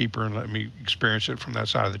being a keeper and letting me experience it from that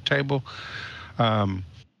side of the table.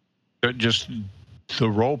 Just the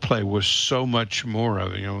role play was so much more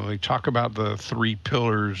of it. You know, they talk about the 3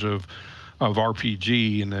 pillars of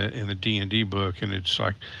RPG in the D&D book, and it's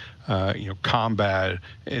like combat,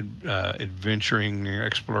 adventuring,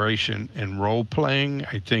 exploration, and role playing.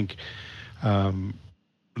 I think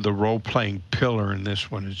the role-playing pillar in this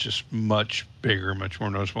one is just much bigger, much more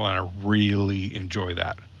noticeable, and I really enjoy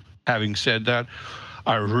that. Having said that,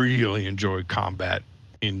 I really enjoy combat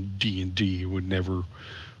in D&D. Would never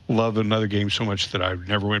love another game so much that I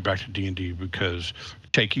never went back to D&D, because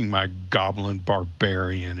taking my goblin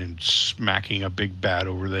barbarian and smacking a big bat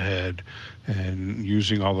over the head and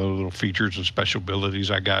using all the little features and special abilities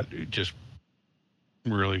I got, it just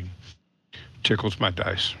really tickles my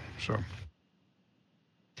dice. So,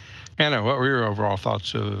 Hannah, what were your overall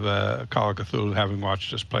thoughts of Call of Cthulhu, having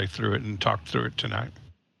watched us play through it and talked through it tonight?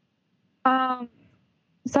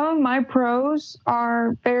 Some of my pros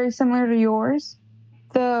are very similar to yours.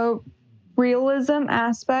 The realism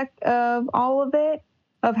aspect of all of it,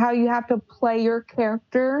 of how you have to play your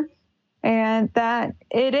character, and that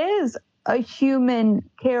it is a human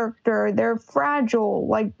character. They're fragile,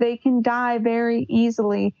 like they can die very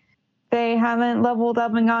easily. They haven't leveled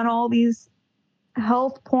up and got all these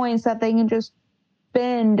health points that they can just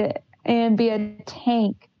spend and be a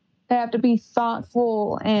tank. They have to be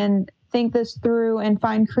thoughtful and think this through and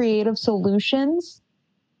find creative solutions.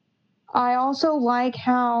 I also like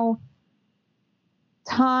how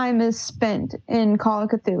time is spent in Call of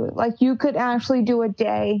Cthulhu. Like you could actually do a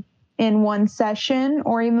day in one session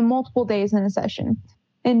or even multiple days in a session.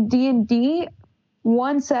 In D&D,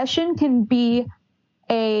 one session can be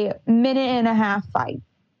a minute and a half fight.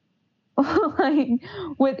 Like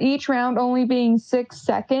with each round only being 6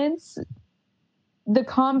 seconds, the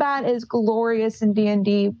combat is glorious in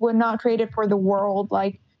D&D. Would not trade it for the world.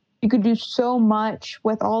 Like you could do so much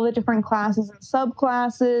with all the different classes and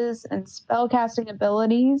subclasses and spellcasting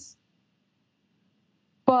abilities.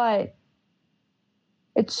 But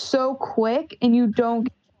it's so quick and you don't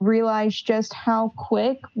realize just how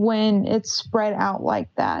quick when it's spread out like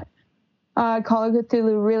that. Call of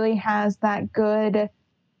Cthulhu really has that good,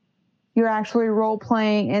 you're actually role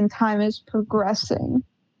playing and time is progressing.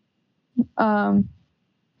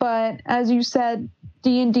 But as you said,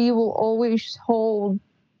 D&D will always hold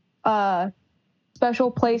a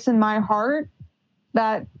special place in my heart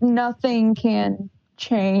that nothing can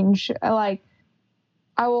change. Like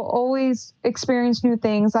I will always experience new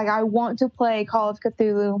things. Like I want to play Call of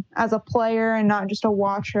Cthulhu as a player and not just a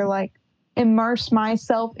watcher, like immerse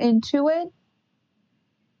myself into it.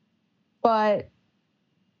 But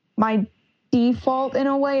my default in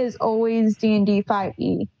a way is always D&D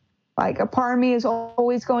 5e. Like a part of me is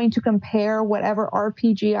always going to compare whatever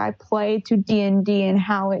RPG I play to D&D and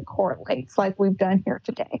how it correlates, like we've done here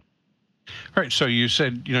today. All right. So you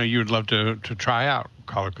said, you would love to try out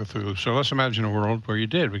Call of Cthulhu. So let's imagine a world where you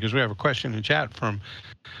did, because we have a question in chat from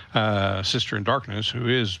Sister in Darkness, who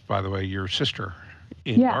is, by the way, your sister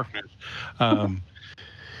in darkness.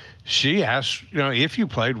 She asked, if you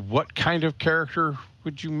played, what kind of character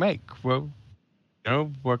would you make? Well,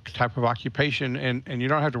 what type of occupation, and you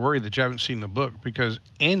don't have to worry that you haven't seen the book, because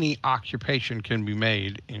any occupation can be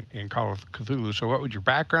made in Call of Cthulhu. So what would your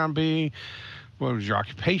background be? What would your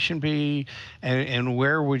occupation be? And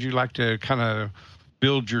where would you like to kind of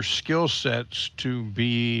build your skill sets to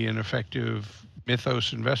be an effective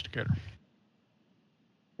mythos investigator?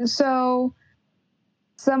 So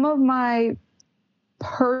some of my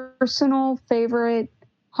personal favorite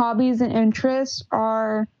hobbies and interests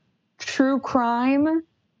are true crime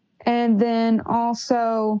and then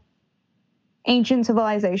also ancient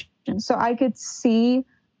civilization. So I could see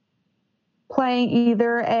playing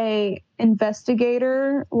either a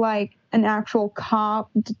investigator, like an actual cop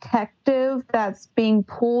detective that's being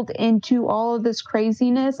pulled into all of this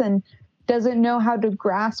craziness and doesn't know how to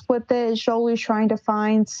grasp with it, is always trying to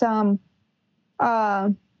find some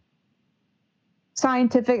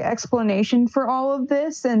scientific explanation for all of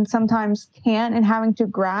this and sometimes can't, and having to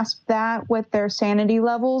grasp that with their sanity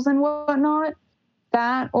levels and whatnot.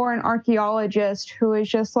 That, or an archaeologist who is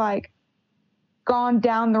just like gone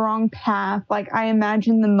down the wrong path. Like I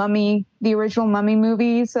imagine the original Mummy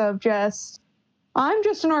movies of just, I'm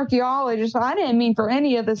just an archaeologist. I didn't mean for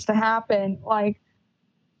any of this to happen. Like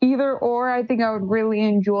either or, I think I would really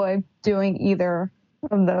enjoy doing either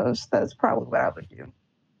of those. That's probably what I would do.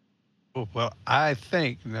 Well, I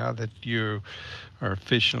think now that you are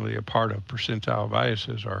officially a part of Percentile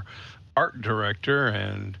Biases, our art director,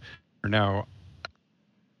 and are now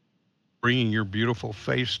bringing your beautiful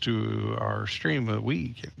face to our stream, we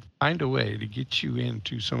can find a way to get you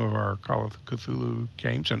into some of our Call of Cthulhu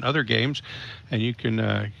games and other games, and you can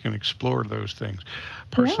explore those things.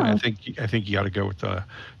 Personally, I think you got to go with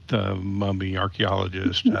the mummy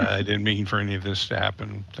archaeologist. I didn't mean for any of this to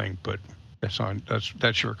happen thing, but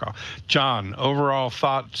that's your call. John, overall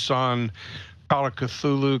thoughts on Call of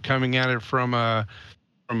Cthulhu, coming at it from a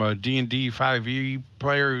D&D 5e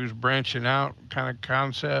player who's branching out kind of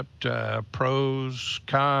concept, pros,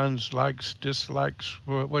 cons, likes, dislikes.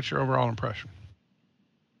 What's your overall impression?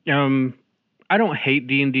 I don't hate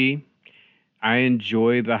D&D. I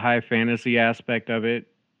enjoy the high fantasy aspect of it.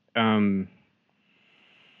 It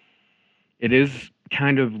is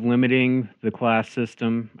kind of limiting the class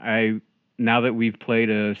system. Now that we've played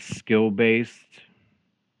a skill-based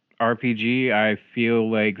RPG, I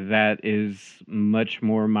feel like that is much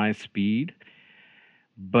more my speed.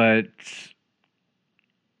 But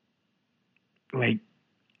like,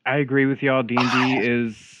 I agree with y'all. D&D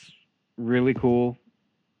is really cool.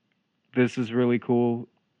 This is really cool.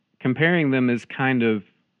 Comparing them is kind of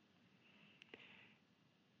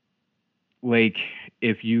like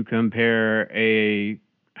if you compare a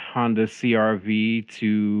Honda CRV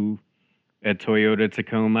to a Toyota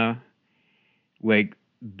Tacoma, like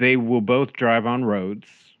they will both drive on roads.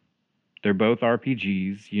 They're both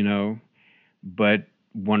RPGs, but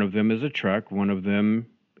one of them is a truck, one of them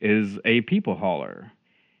is a people hauler.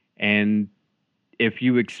 And if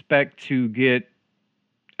you expect to get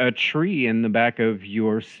a tree in the back of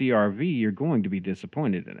your CRV, you're going to be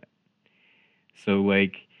disappointed in it. So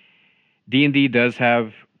like D&D does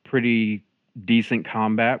have pretty decent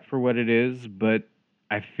combat for what it is, but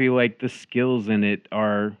I feel like the skills in it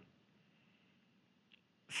are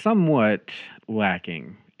somewhat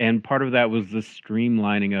lacking. And part of that was the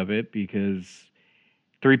streamlining of it because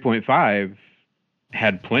 3.5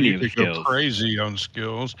 had plenty You of could go skills. crazy on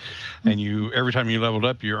skills, and you every time you leveled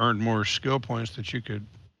up, you earned more skill points that you could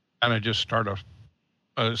kind of just start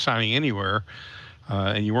assigning anywhere,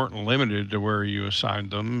 and you weren't limited to where you assigned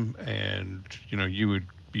them, and you would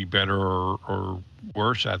be better or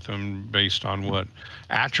worse at them based on what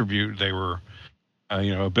attribute they were,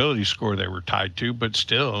 ability score they were tied to. But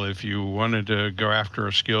still, if you wanted to go after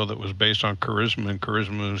a skill that was based on charisma and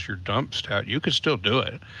charisma is your dump stat, you could still do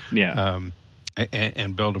it. Yeah.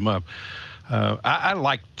 And build them up. I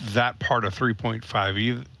liked that part of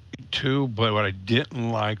 3.5 too, but what I didn't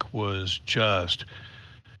like was just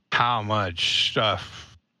how much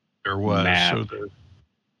stuff there was. Math. So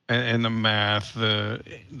and the math, the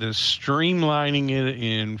streamlining it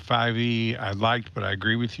in 5e, I liked, but I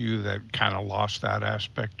agree with you that kind of lost that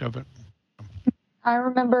aspect of it. I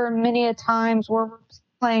remember many a times where we're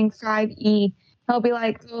playing 5e, he'll be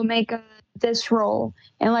like, "Oh, make this roll,"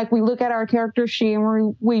 and like we look at our character sheet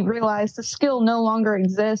and we realize the skill no longer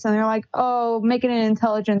exists, and they're like, "Oh, make it an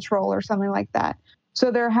intelligence roll or something like that."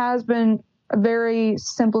 So there has been a very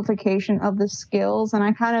simplification of the skills, and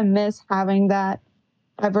I kind of miss having that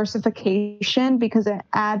diversification because it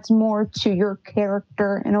adds more to your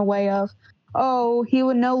character in a way of, oh, he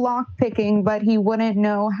would know lock picking, but he wouldn't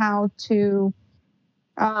know how to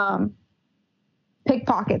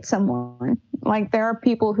pickpocket someone. Like there are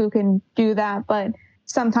people who can do that, but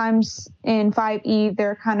sometimes in 5e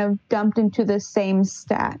they're kind of dumped into the same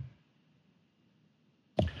stat.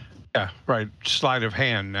 Yeah, right. Sleight of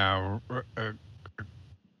hand now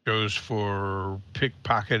goes for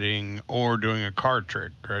pickpocketing or doing a card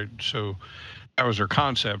trick, right? So that was their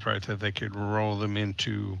concept, right? That they could roll them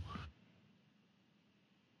into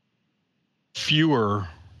fewer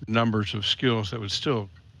numbers of skills that would still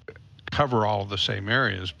cover all of the same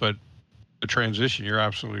areas. But the transition, you're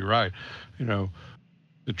absolutely right. The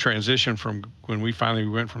transition from when we finally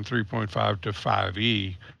went from 3.5 to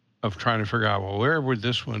 5e of trying to figure out, well, where would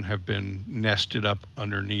this one have been nested up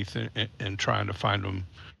underneath and trying to find them.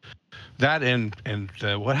 That and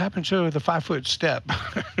what happened to the 5-foot step?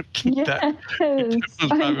 Yes, I miss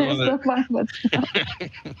the 5-foot step.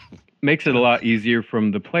 Makes it a lot easier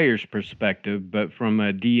from the player's perspective, but from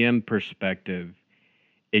a DM perspective,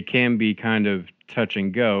 it can be kind of touch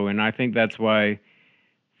and go. And I think that's why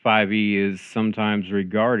 5e is sometimes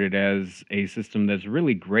regarded as a system that's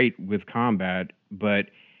really great with combat, but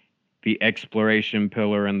the exploration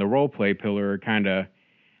pillar and the roleplay pillar are kind of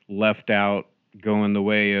left out, going the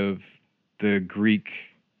way of the Greek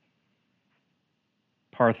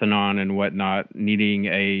Parthenon and whatnot, needing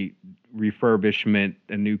a refurbishment,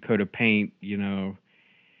 a new coat of paint.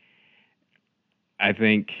 I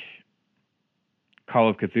think Call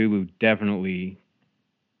of Cthulhu definitely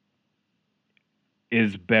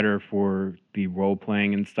is better for the role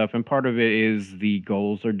playing and stuff, and part of it is the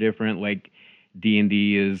goals are different. Like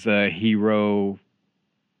D&D is a hero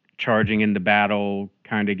charging into battle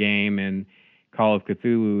kind of game, and Call of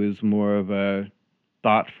Cthulhu is more of a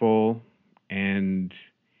thoughtful and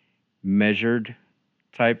measured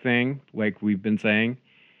type thing, like we've been saying.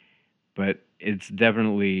 But it's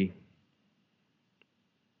definitely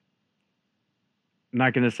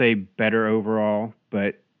not going to say better overall,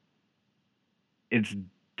 but it's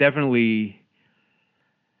definitely,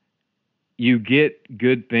 you get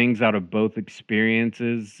good things out of both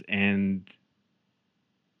experiences, and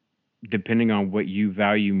depending on what you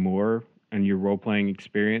value more in your role-playing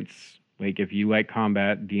experience, like if you like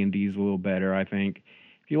combat, D&D is a little better, I think.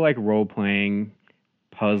 If you like role-playing,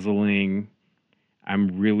 puzzling,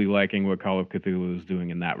 I'm really liking what Call of Cthulhu is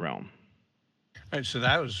doing in that realm. All right, so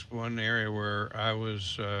that was one area where I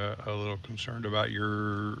was a little concerned about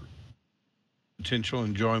your potential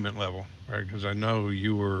enjoyment level, right? Because I know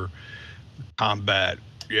you were combat.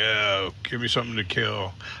 Yeah, give me something to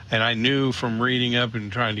kill. And I knew from reading up and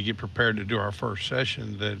trying to get prepared to do our first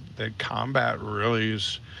session that combat really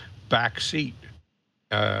is backseat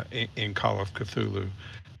in Call of Cthulhu.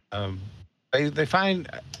 They find,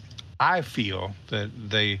 I feel that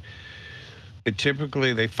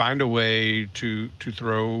typically they find a way to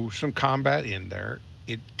throw some combat in there.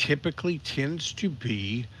 It typically tends to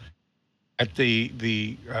be at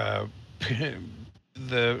the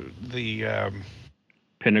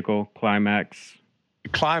Pinnacle, climax.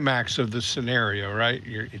 climax of the scenario, right?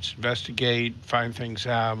 It's investigate, find things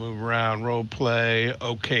out, move around, role play.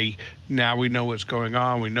 Okay, now we know what's going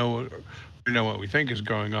on. We know know what we think is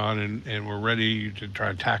going on, and we're ready to try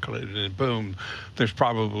and tackle it, and then boom, there's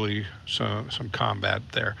probably some combat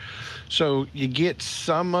there. So you get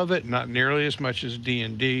some of it, not nearly as much as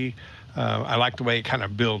D&D. I like the way it kind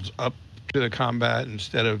of builds up to the combat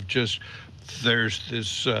instead of just there's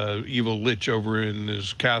this evil lich over in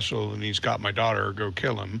this castle and he's got my daughter, go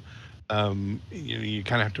kill him. You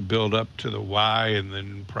kind of have to build up to the why and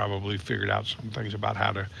then probably figured out some things about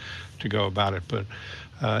how to go about it. But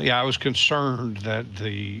yeah, I was concerned that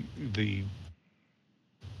the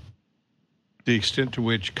extent to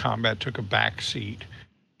which combat took a backseat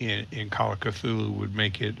in Call of Cthulhu would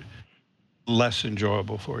make it less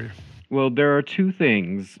enjoyable for you. Well, there are two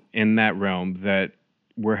things in that realm that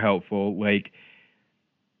were helpful. Like,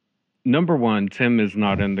 number one, Tim is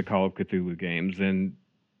not in the Call of Cthulhu games, and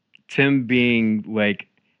Tim being like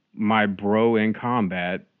my bro in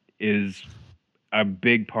combat is a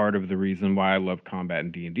big part of the reason why I love combat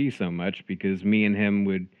in D&D so much, because me and him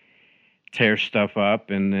would tear stuff up,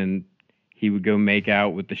 and then he would go make out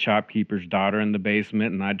with the shopkeeper's daughter in the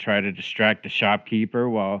basement, and I'd try to distract the shopkeeper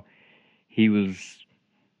while he was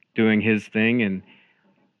doing his thing. And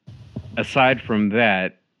aside from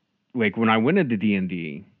that, like when I went into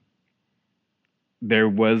D&D, there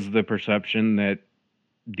was the perception that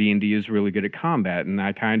D&D is really good at combat, and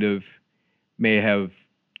I kind of may have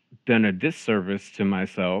done a disservice to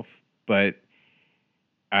myself, but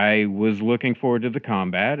I was looking forward to the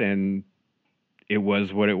combat, and it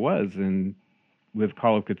was what it was. And with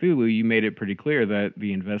Call of Cthulhu, you made it pretty clear that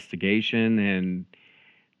the investigation and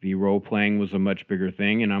the role playing was a much bigger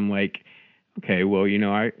thing. And I'm like, okay, well,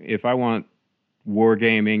 if I want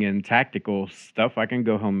wargaming and tactical stuff, I can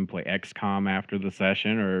go home and play XCOM after the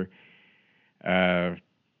session, or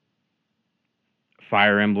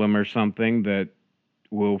Fire Emblem or something that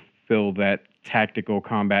will fill that tactical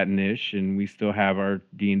combat niche, and we still have our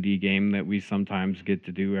D&D game that we sometimes get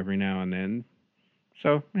to do every now and then.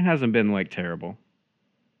 So it hasn't been like terrible.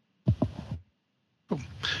 All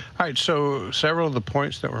right, so several of the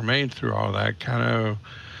points that were made through all that kind of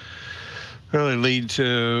really lead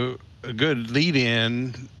to a good lead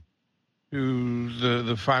in to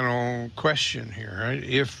the final question here, right?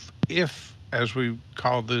 If as we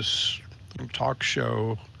call this talk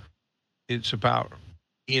show, it's about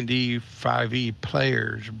D&D 5e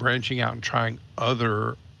players branching out and trying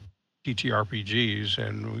other TTRPGs,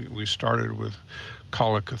 and we started with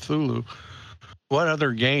Call of Cthulhu. What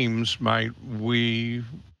other games might we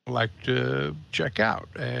like to check out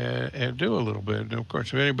and do a little bit? And of course,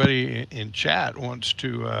 if anybody in chat wants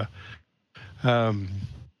to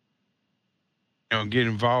get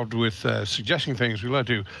involved with suggesting things, we love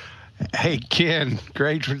to. Hey, Ken,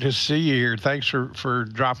 great to see you here. Thanks for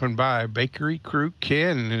dropping by. Bakery Crew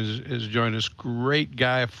Ken has joined us. Great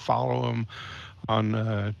guy. Follow him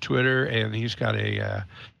on Twitter, and he's got a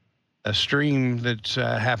stream that's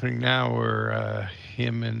happening now where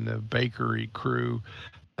him and the Bakery Crew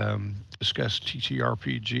discuss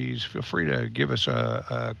TTRPGs. Feel free to give us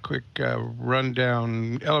a quick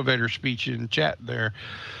rundown, elevator speech in chat there,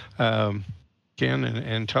 Ken,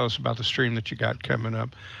 and tell us about the stream that you got coming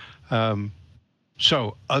up.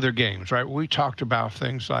 So other games, right? We talked about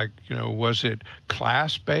things like, was it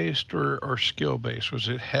class-based or skill-based? Was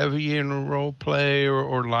it heavy in role play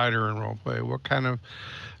or lighter in role play? What kind of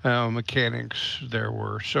mechanics there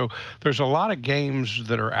were? So there's a lot of games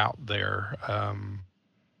that are out there.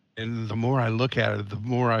 And the more I look at it, the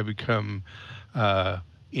more I become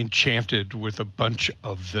enchanted with a bunch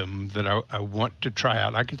of them that I want to try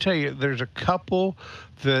out. I can tell you there's a couple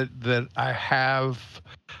that I have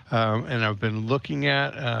and I've been looking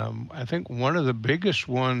at. I think one of the biggest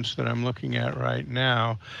ones that I'm looking at right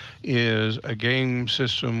now is a game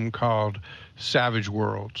system called Savage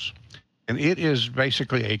Worlds. And it is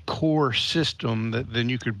basically a core system that then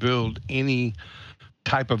you could build any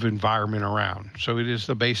type of environment around. So it is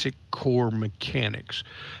the basic core mechanics.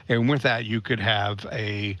 And with that, you could have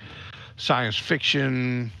a science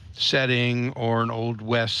fiction setting or an Old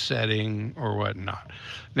West setting or whatnot.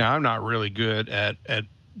 Now, I'm not really good at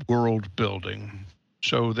world building.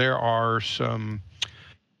 So there are some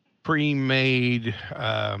pre-made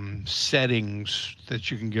settings that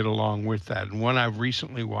you can get along with that. And one I've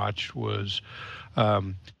recently watched was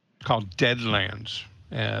called Deadlands.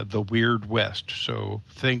 The Weird West. So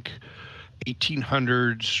think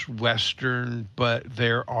 1800s Western, but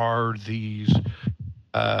there are these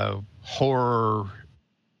horror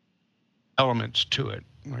elements to it,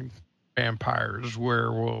 like vampires,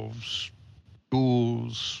 werewolves,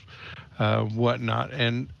 ghouls, whatnot.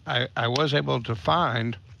 And I was able to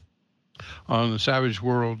find on the Savage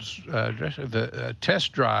Worlds the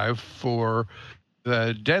test drive for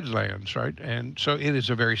the Deadlands, right? And so it is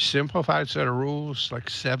a very simplified set of rules, like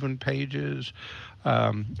 7 pages,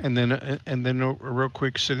 and then a real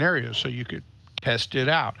quick scenario, so you could test it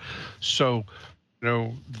out. So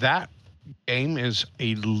that game is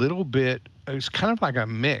a little bit. It's kind of like a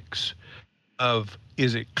mix of,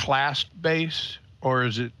 is it class based or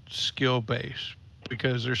is it skill based?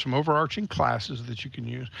 Because there's some overarching classes that you can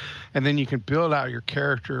use, and then you can build out your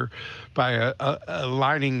character by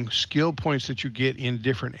aligning skill points that you get in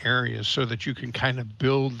different areas, so that you can kind of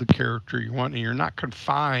build the character you want, and you're not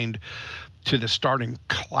confined to the starting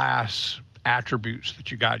class attributes that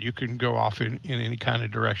you got. You can go off in any kind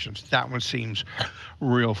of directions. That one seems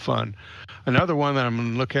real fun. Another one that I'm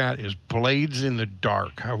going to look at is Blades in the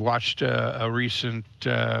Dark. I watched a recent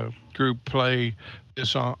group play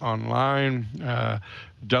this online.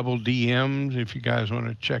 Double DMs, if you guys want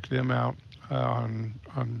to check them out on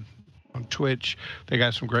Twitch. They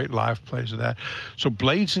got some great live plays of that. So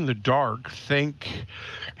Blades in the Dark, think,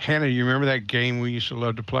 Hannah, you remember that game we used to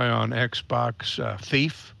love to play on Xbox,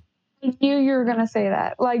 Thief? I knew you were going to say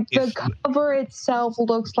that. Like, the cover itself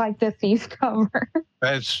looks like the Thief cover.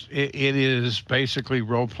 It is basically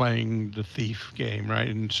role-playing the Thief game, right?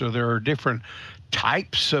 And so there are different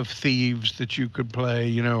types of thieves that you could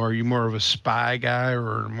play. Are you more of a spy guy,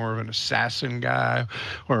 or more of an assassin guy,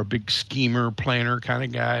 or a big schemer, planner kind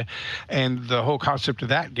of guy? And the whole concept of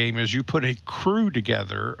that game is you put a crew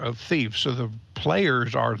together of thieves. So the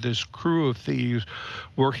players are this crew of thieves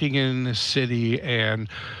working in the city, and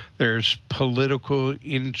there's political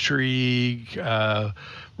intrigue,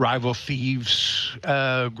 rival thieves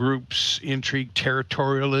groups, intrigue,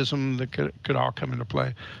 territorialism that could all come into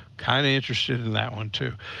play. Kind of interested in that one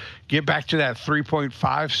too. Get back to that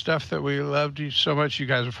 3.5 stuff that we loved so much. You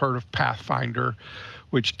guys have heard of Pathfinder,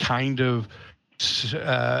 which kind of,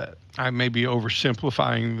 I may be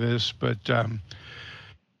oversimplifying this, but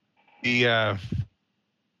the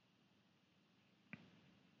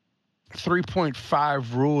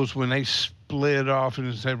 3.5 rules, when they split off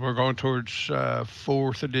and said we're going towards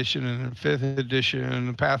fourth edition and fifth edition,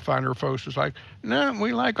 the Pathfinder folks was like, no,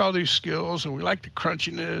 we like all these skills, and we like the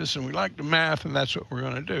crunchiness, and we like the math, and that's what we're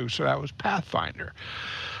going to do. So that was Pathfinder.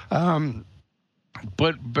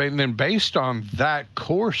 But then based on that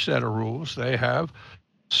core set of rules, they have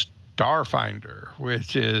Starfinder,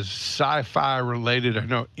 which is sci-fi related. I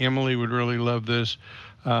know Emily would really love this.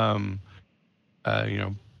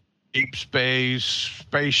 Deep space,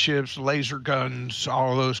 spaceships, laser guns,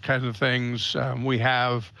 all those kinds of things. I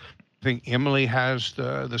think Emily has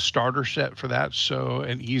the starter set for that, so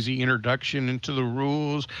an easy introduction into the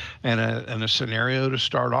rules and a scenario to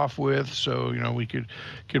start off with. So we could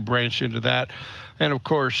branch into that, and of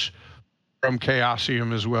course, from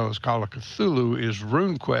Chaosium as well as Call of Cthulhu is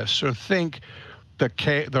RuneQuest. So think the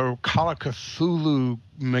Call of Cthulhu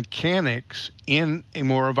mechanics in a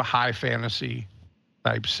more of a high fantasy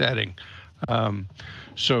type setting.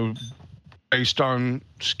 So based on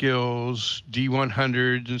skills,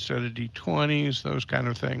 D100s instead of D20s, those kind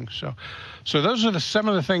of things. So those are some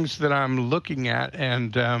of the things that I'm looking at,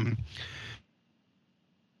 and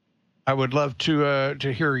I would love to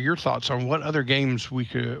hear your thoughts on what other games we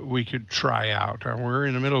could try out. We're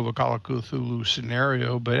in the middle of a Call of Cthulhu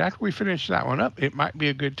scenario, but after we finish that one up, it might be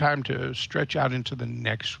a good time to stretch out into the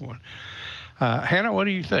next one. Hannah, what do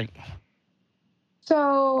you think?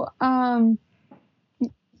 So, I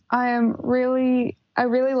really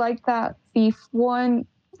like that Thief one.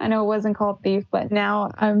 I know it wasn't called Thief, but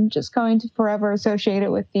now I'm just going to forever associate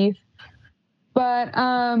it with Thief. But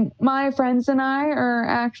my friends and I are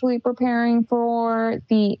actually preparing for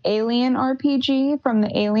the Alien RPG from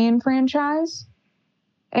the Alien franchise.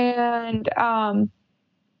 And I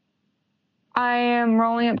am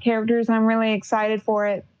rolling up characters. I'm really excited for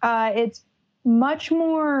it. It's much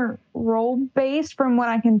more role-based from what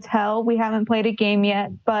I can tell. We haven't played a game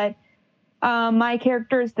yet, but my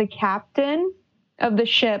character is the captain of the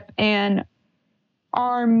ship, and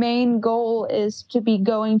our main goal is to be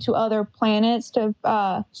going to other planets to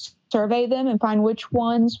survey them and find which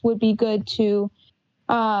ones would be good to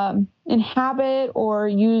inhabit or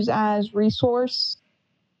use as resources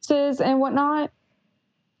and whatnot.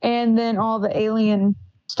 And then all the alien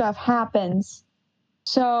stuff happens.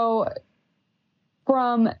 So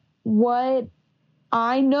from what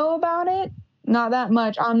I know about it, not that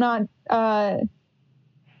much. I'm not the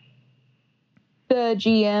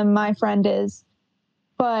GM, my friend is.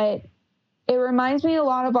 But it reminds me a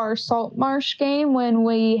lot of our Saltmarsh game when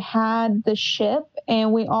we had the ship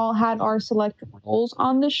and we all had our select roles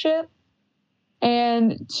on the ship.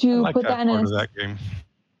 And to put that in part of that game.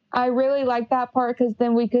 I really like that part, because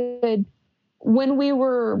then we could when we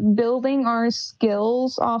were building our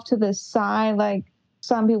skills off to the side, like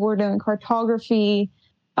some people were doing cartography,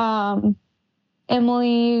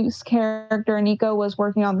 Emily's character, Nico, was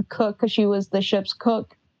working on the cook because she was the ship's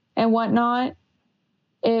cook and whatnot.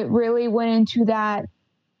 It really went into that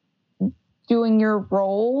doing your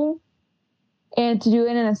role, and to do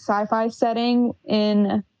it in a sci-fi setting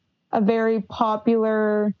in a very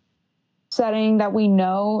popular setting that we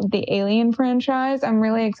know, the Alien franchise. I'm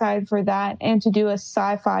really excited for that, and to do a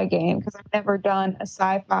sci-fi game because I've never done a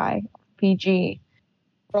sci-fi RPG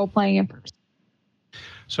role playing in person.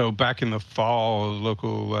 So back in the fall, a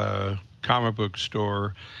local comic book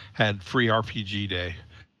store had free RPG day,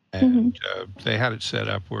 and they had it set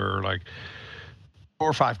up where like 4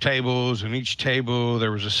 or 5 tables, and each table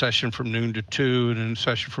there was a session from noon to 2, and then a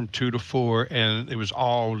session from 2 to 4, and it was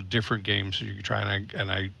all different games that you could try. And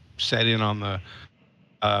I sat in on the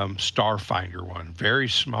Starfinder one. Very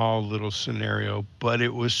small little scenario, but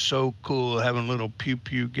it was so cool having a little pew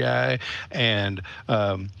pew guy and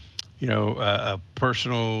a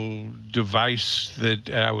personal device that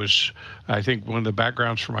I think one of the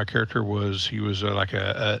backgrounds for my character was he was like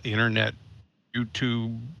a internet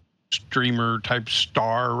YouTube streamer type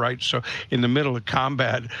star, right? So in the middle of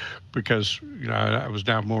combat, because I was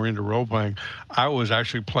now more into role playing, I was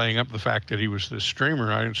actually playing up the fact that he was the streamer,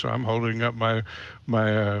 right? And so I'm holding up my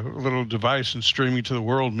little device and streaming to the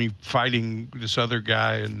world me fighting this other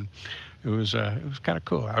guy, and it was kind of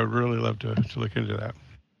cool. I would really love to look into that.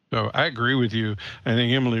 So I agree with you. I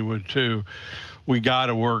think Emily would too. We got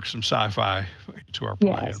to work some sci-fi into our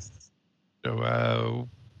plan. Yes. So,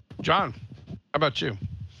 John, how about you?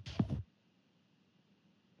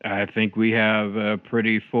 I think we have a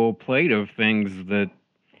pretty full plate of things that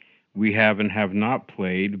we have and have not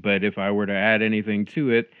played, but if I were to add anything to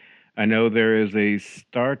it, I know there is a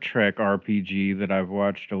Star Trek RPG that I've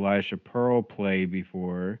watched Elisha Pearl play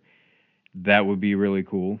before. That would be really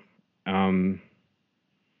cool. I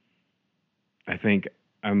think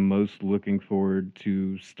I'm most looking forward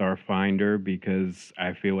to Starfinder because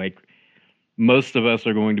I feel like most of us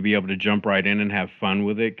are going to be able to jump right in and have fun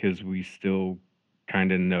with it because we still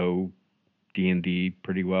kind of know D&D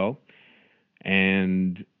pretty well.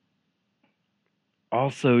 And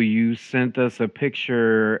also, you sent us a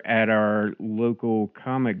picture at our local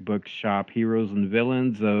comic book shop, Heroes and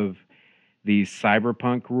Villains, of the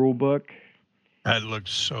Cyberpunk rulebook. That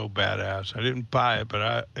looks so badass. I didn't buy it,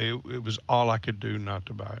 but it was all I could do not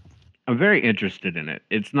to buy it. I'm very interested in it.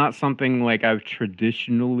 It's not something like I've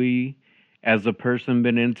traditionally, as a person,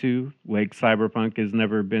 been into. Like Cyberpunk has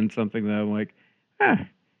never been something that I'm like, ah,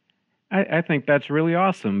 I think that's really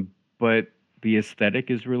awesome. But the aesthetic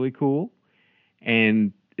is really cool.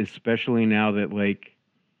 And especially now that, like,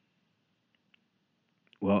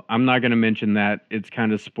 well, I'm not going to mention that. It's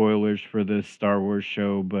kind of spoilers for the Star Wars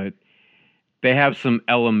show, but they have some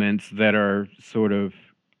elements that are sort of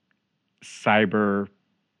cyber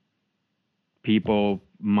people,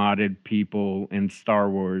 modded people in Star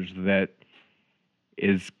Wars that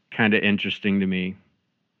is kind of interesting to me.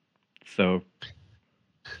 So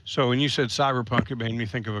when you said cyberpunk, it made me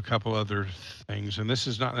think of a couple other things. And this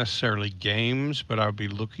is not necessarily games, but I'd be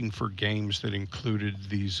looking for games that included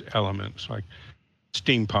these elements, like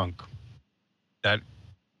steampunk. That,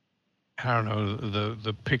 I don't know,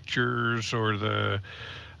 the pictures or the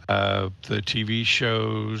TV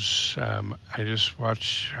shows. I just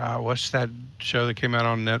watched what's that show that came out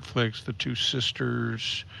on Netflix? The Two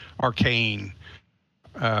Sisters, Arcane.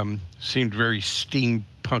 Seemed very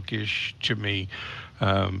steampunkish to me.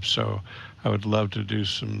 So I would love to do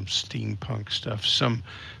some steampunk stuff. Some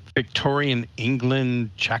Victorian England,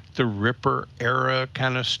 Jack the Ripper era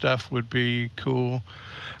kind of stuff would be cool.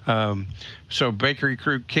 So Bakery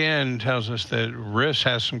Crew Ken tells us that Rifts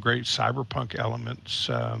has some great cyberpunk elements.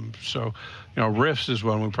 Rifts is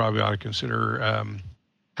one we probably ought to consider.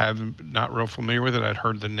 Have not real familiar with it. I'd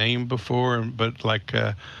heard the name before, but like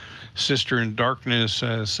Sister in Darkness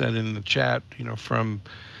said in the chat,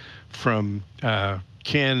 from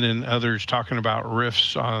Ken and others talking about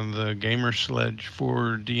Rifts on the Gamer Sledge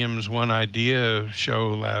for DM's One Idea show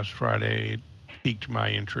last Friday. It piqued my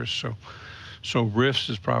interest. So Rifts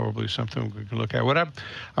is probably something we can look at. I'm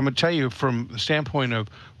going to tell you from the standpoint of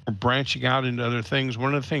branching out into other things,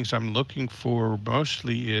 one of the things I'm looking for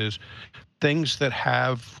mostly is things that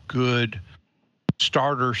have good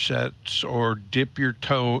starter sets or dip your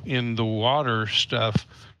toe in the water stuff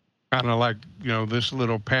kind of like, this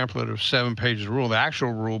little pamphlet of 7 pages of rule. The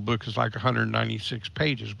actual rule book is like 196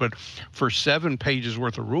 pages, but for 7 pages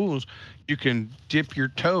worth of rules, you can dip your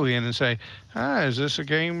toe in and say, is this a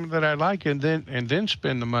game that I like, and then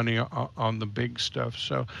spend the money on the big stuff.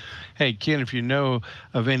 So, hey, Ken, if you know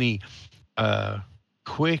of any uh,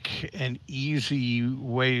 quick and easy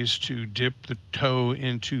ways to dip the toe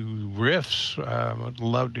into riffs, I'd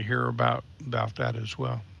love to hear about that as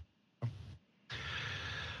well.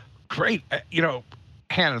 Great.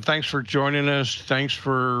 Hannah, thanks for joining us. Thanks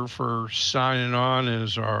for signing on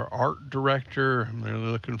as our art director. I'm really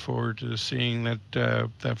looking forward to seeing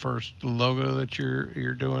that first logo that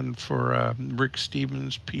you're doing for Rick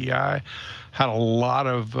Stevens PI. Had a lot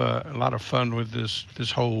of fun with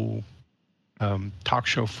this whole talk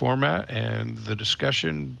show format and the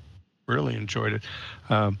discussion. Really enjoyed it.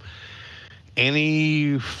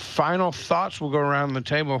 Any final thoughts? We'll go around the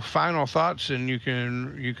table. Final thoughts, and you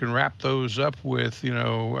can wrap those up with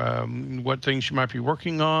what things you might be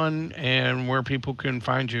working on and where people can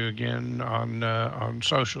find you again on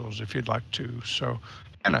socials if you'd like to. So,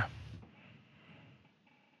 Anna.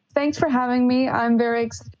 Thanks for having me. I'm very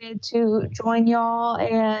excited to join y'all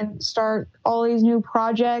and start all these new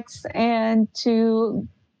projects and to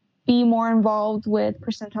be more involved with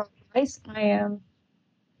Percentile Advice. I am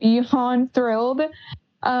beyond thrilled.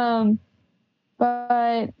 But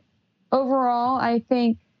overall, I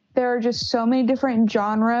think there are just so many different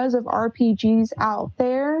genres of RPGs out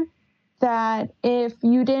there that if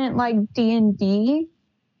you didn't like D&D,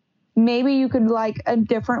 maybe you could like a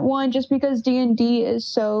different one just because D&D is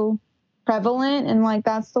so prevalent and like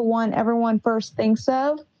that's the one everyone first thinks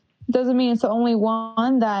of. Doesn't mean it's the only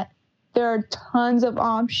one. That there are tons of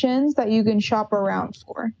options that you can shop around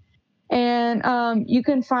for. And you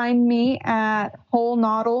can find me at Whole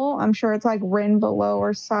Noddle. I'm sure it's like written below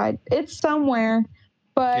or side. It's somewhere,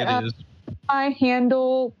 but It is. I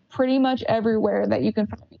handle pretty much everywhere that you can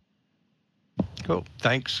find me. Cool.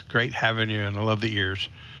 Thanks. Great having you, and I love the ears.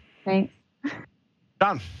 Thanks.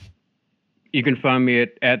 Don. You can find me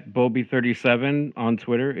at Bulby37 on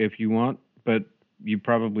Twitter if you want, but you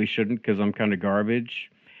probably shouldn't because I'm kind of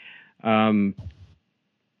garbage.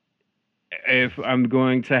 If I'm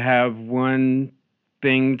going to have one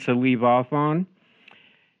thing to leave off on,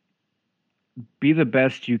 be the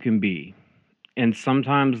best you can be. And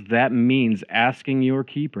sometimes that means asking your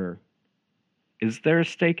keeper, is there a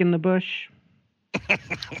stake in the bush?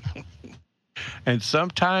 And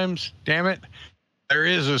sometimes, damn it, there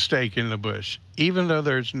is a stake in the bush, even though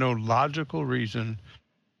there's no logical reason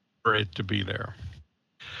for it to be there.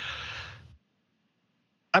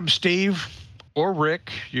 I'm Steve or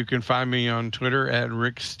Rick. You can find me on Twitter at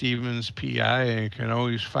Rick Stevens PI, and you can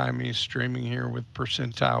always find me streaming here with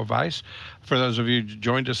Percentile Vice. For those of you who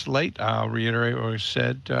joined us late, I'll reiterate what I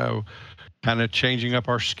said. Kind of changing up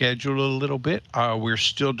our schedule a little bit. We're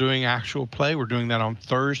still doing actual play. We're doing that on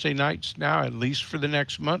Thursday nights now, at least for the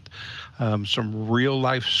next month. Some real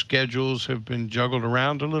life schedules have been juggled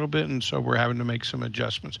around a little bit, and so we're having to make some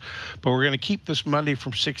adjustments. But we're going to keep this Monday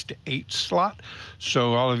from 6 to 8 slot.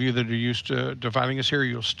 So all of you that are used to finding us here,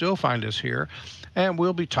 you'll still find us here. And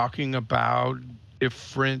we'll be talking about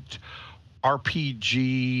different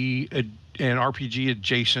RPG and RPG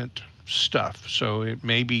adjacent stuff. So it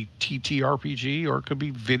may be TTRPG, or it could be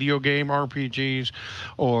video game RPGs,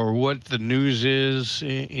 or what the news is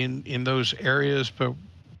in those areas. But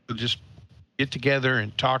we'll just get together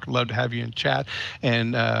and talk. Love to have you in chat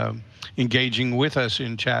and engaging with us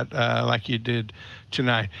in chat like you did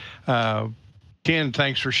tonight. Ken,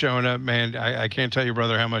 thanks for showing up, man. I can't tell you,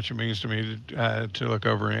 brother, how much it means to me to look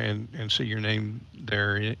over and see your name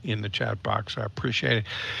there in the chat box. I appreciate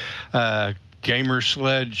it. Gamer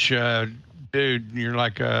Sledge, dude, you're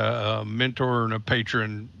like a mentor and a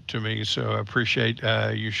patron to me, so I appreciate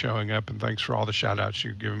you showing up, and thanks for all the shout outs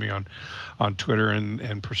you've given me on Twitter and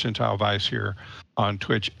Percentile Vice here on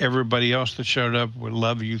Twitch. Everybody else that showed up, we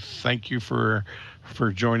love you. Thank you for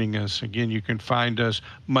joining us. Again, you can find us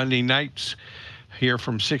Monday nights here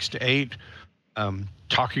from 6 to 8.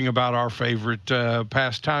 Talking about our favorite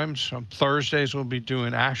pastimes. On Thursdays, we'll be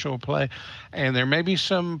doing actual play. And there may be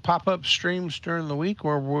some pop-up streams during the week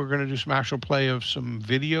where we're going to do some actual play of some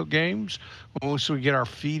video games. Once we get our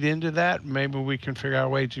feet into that, maybe we can figure out a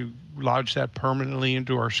way to lodge that permanently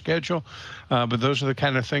into our schedule. But those are the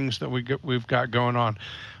kind of things that we've got going on.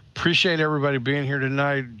 Appreciate everybody being here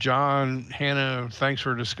tonight. John, Hannah, thanks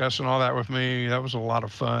for discussing all that with me. That was a lot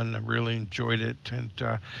of fun. I really enjoyed it. And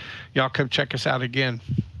y'all come check us out again.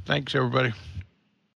 Thanks, everybody.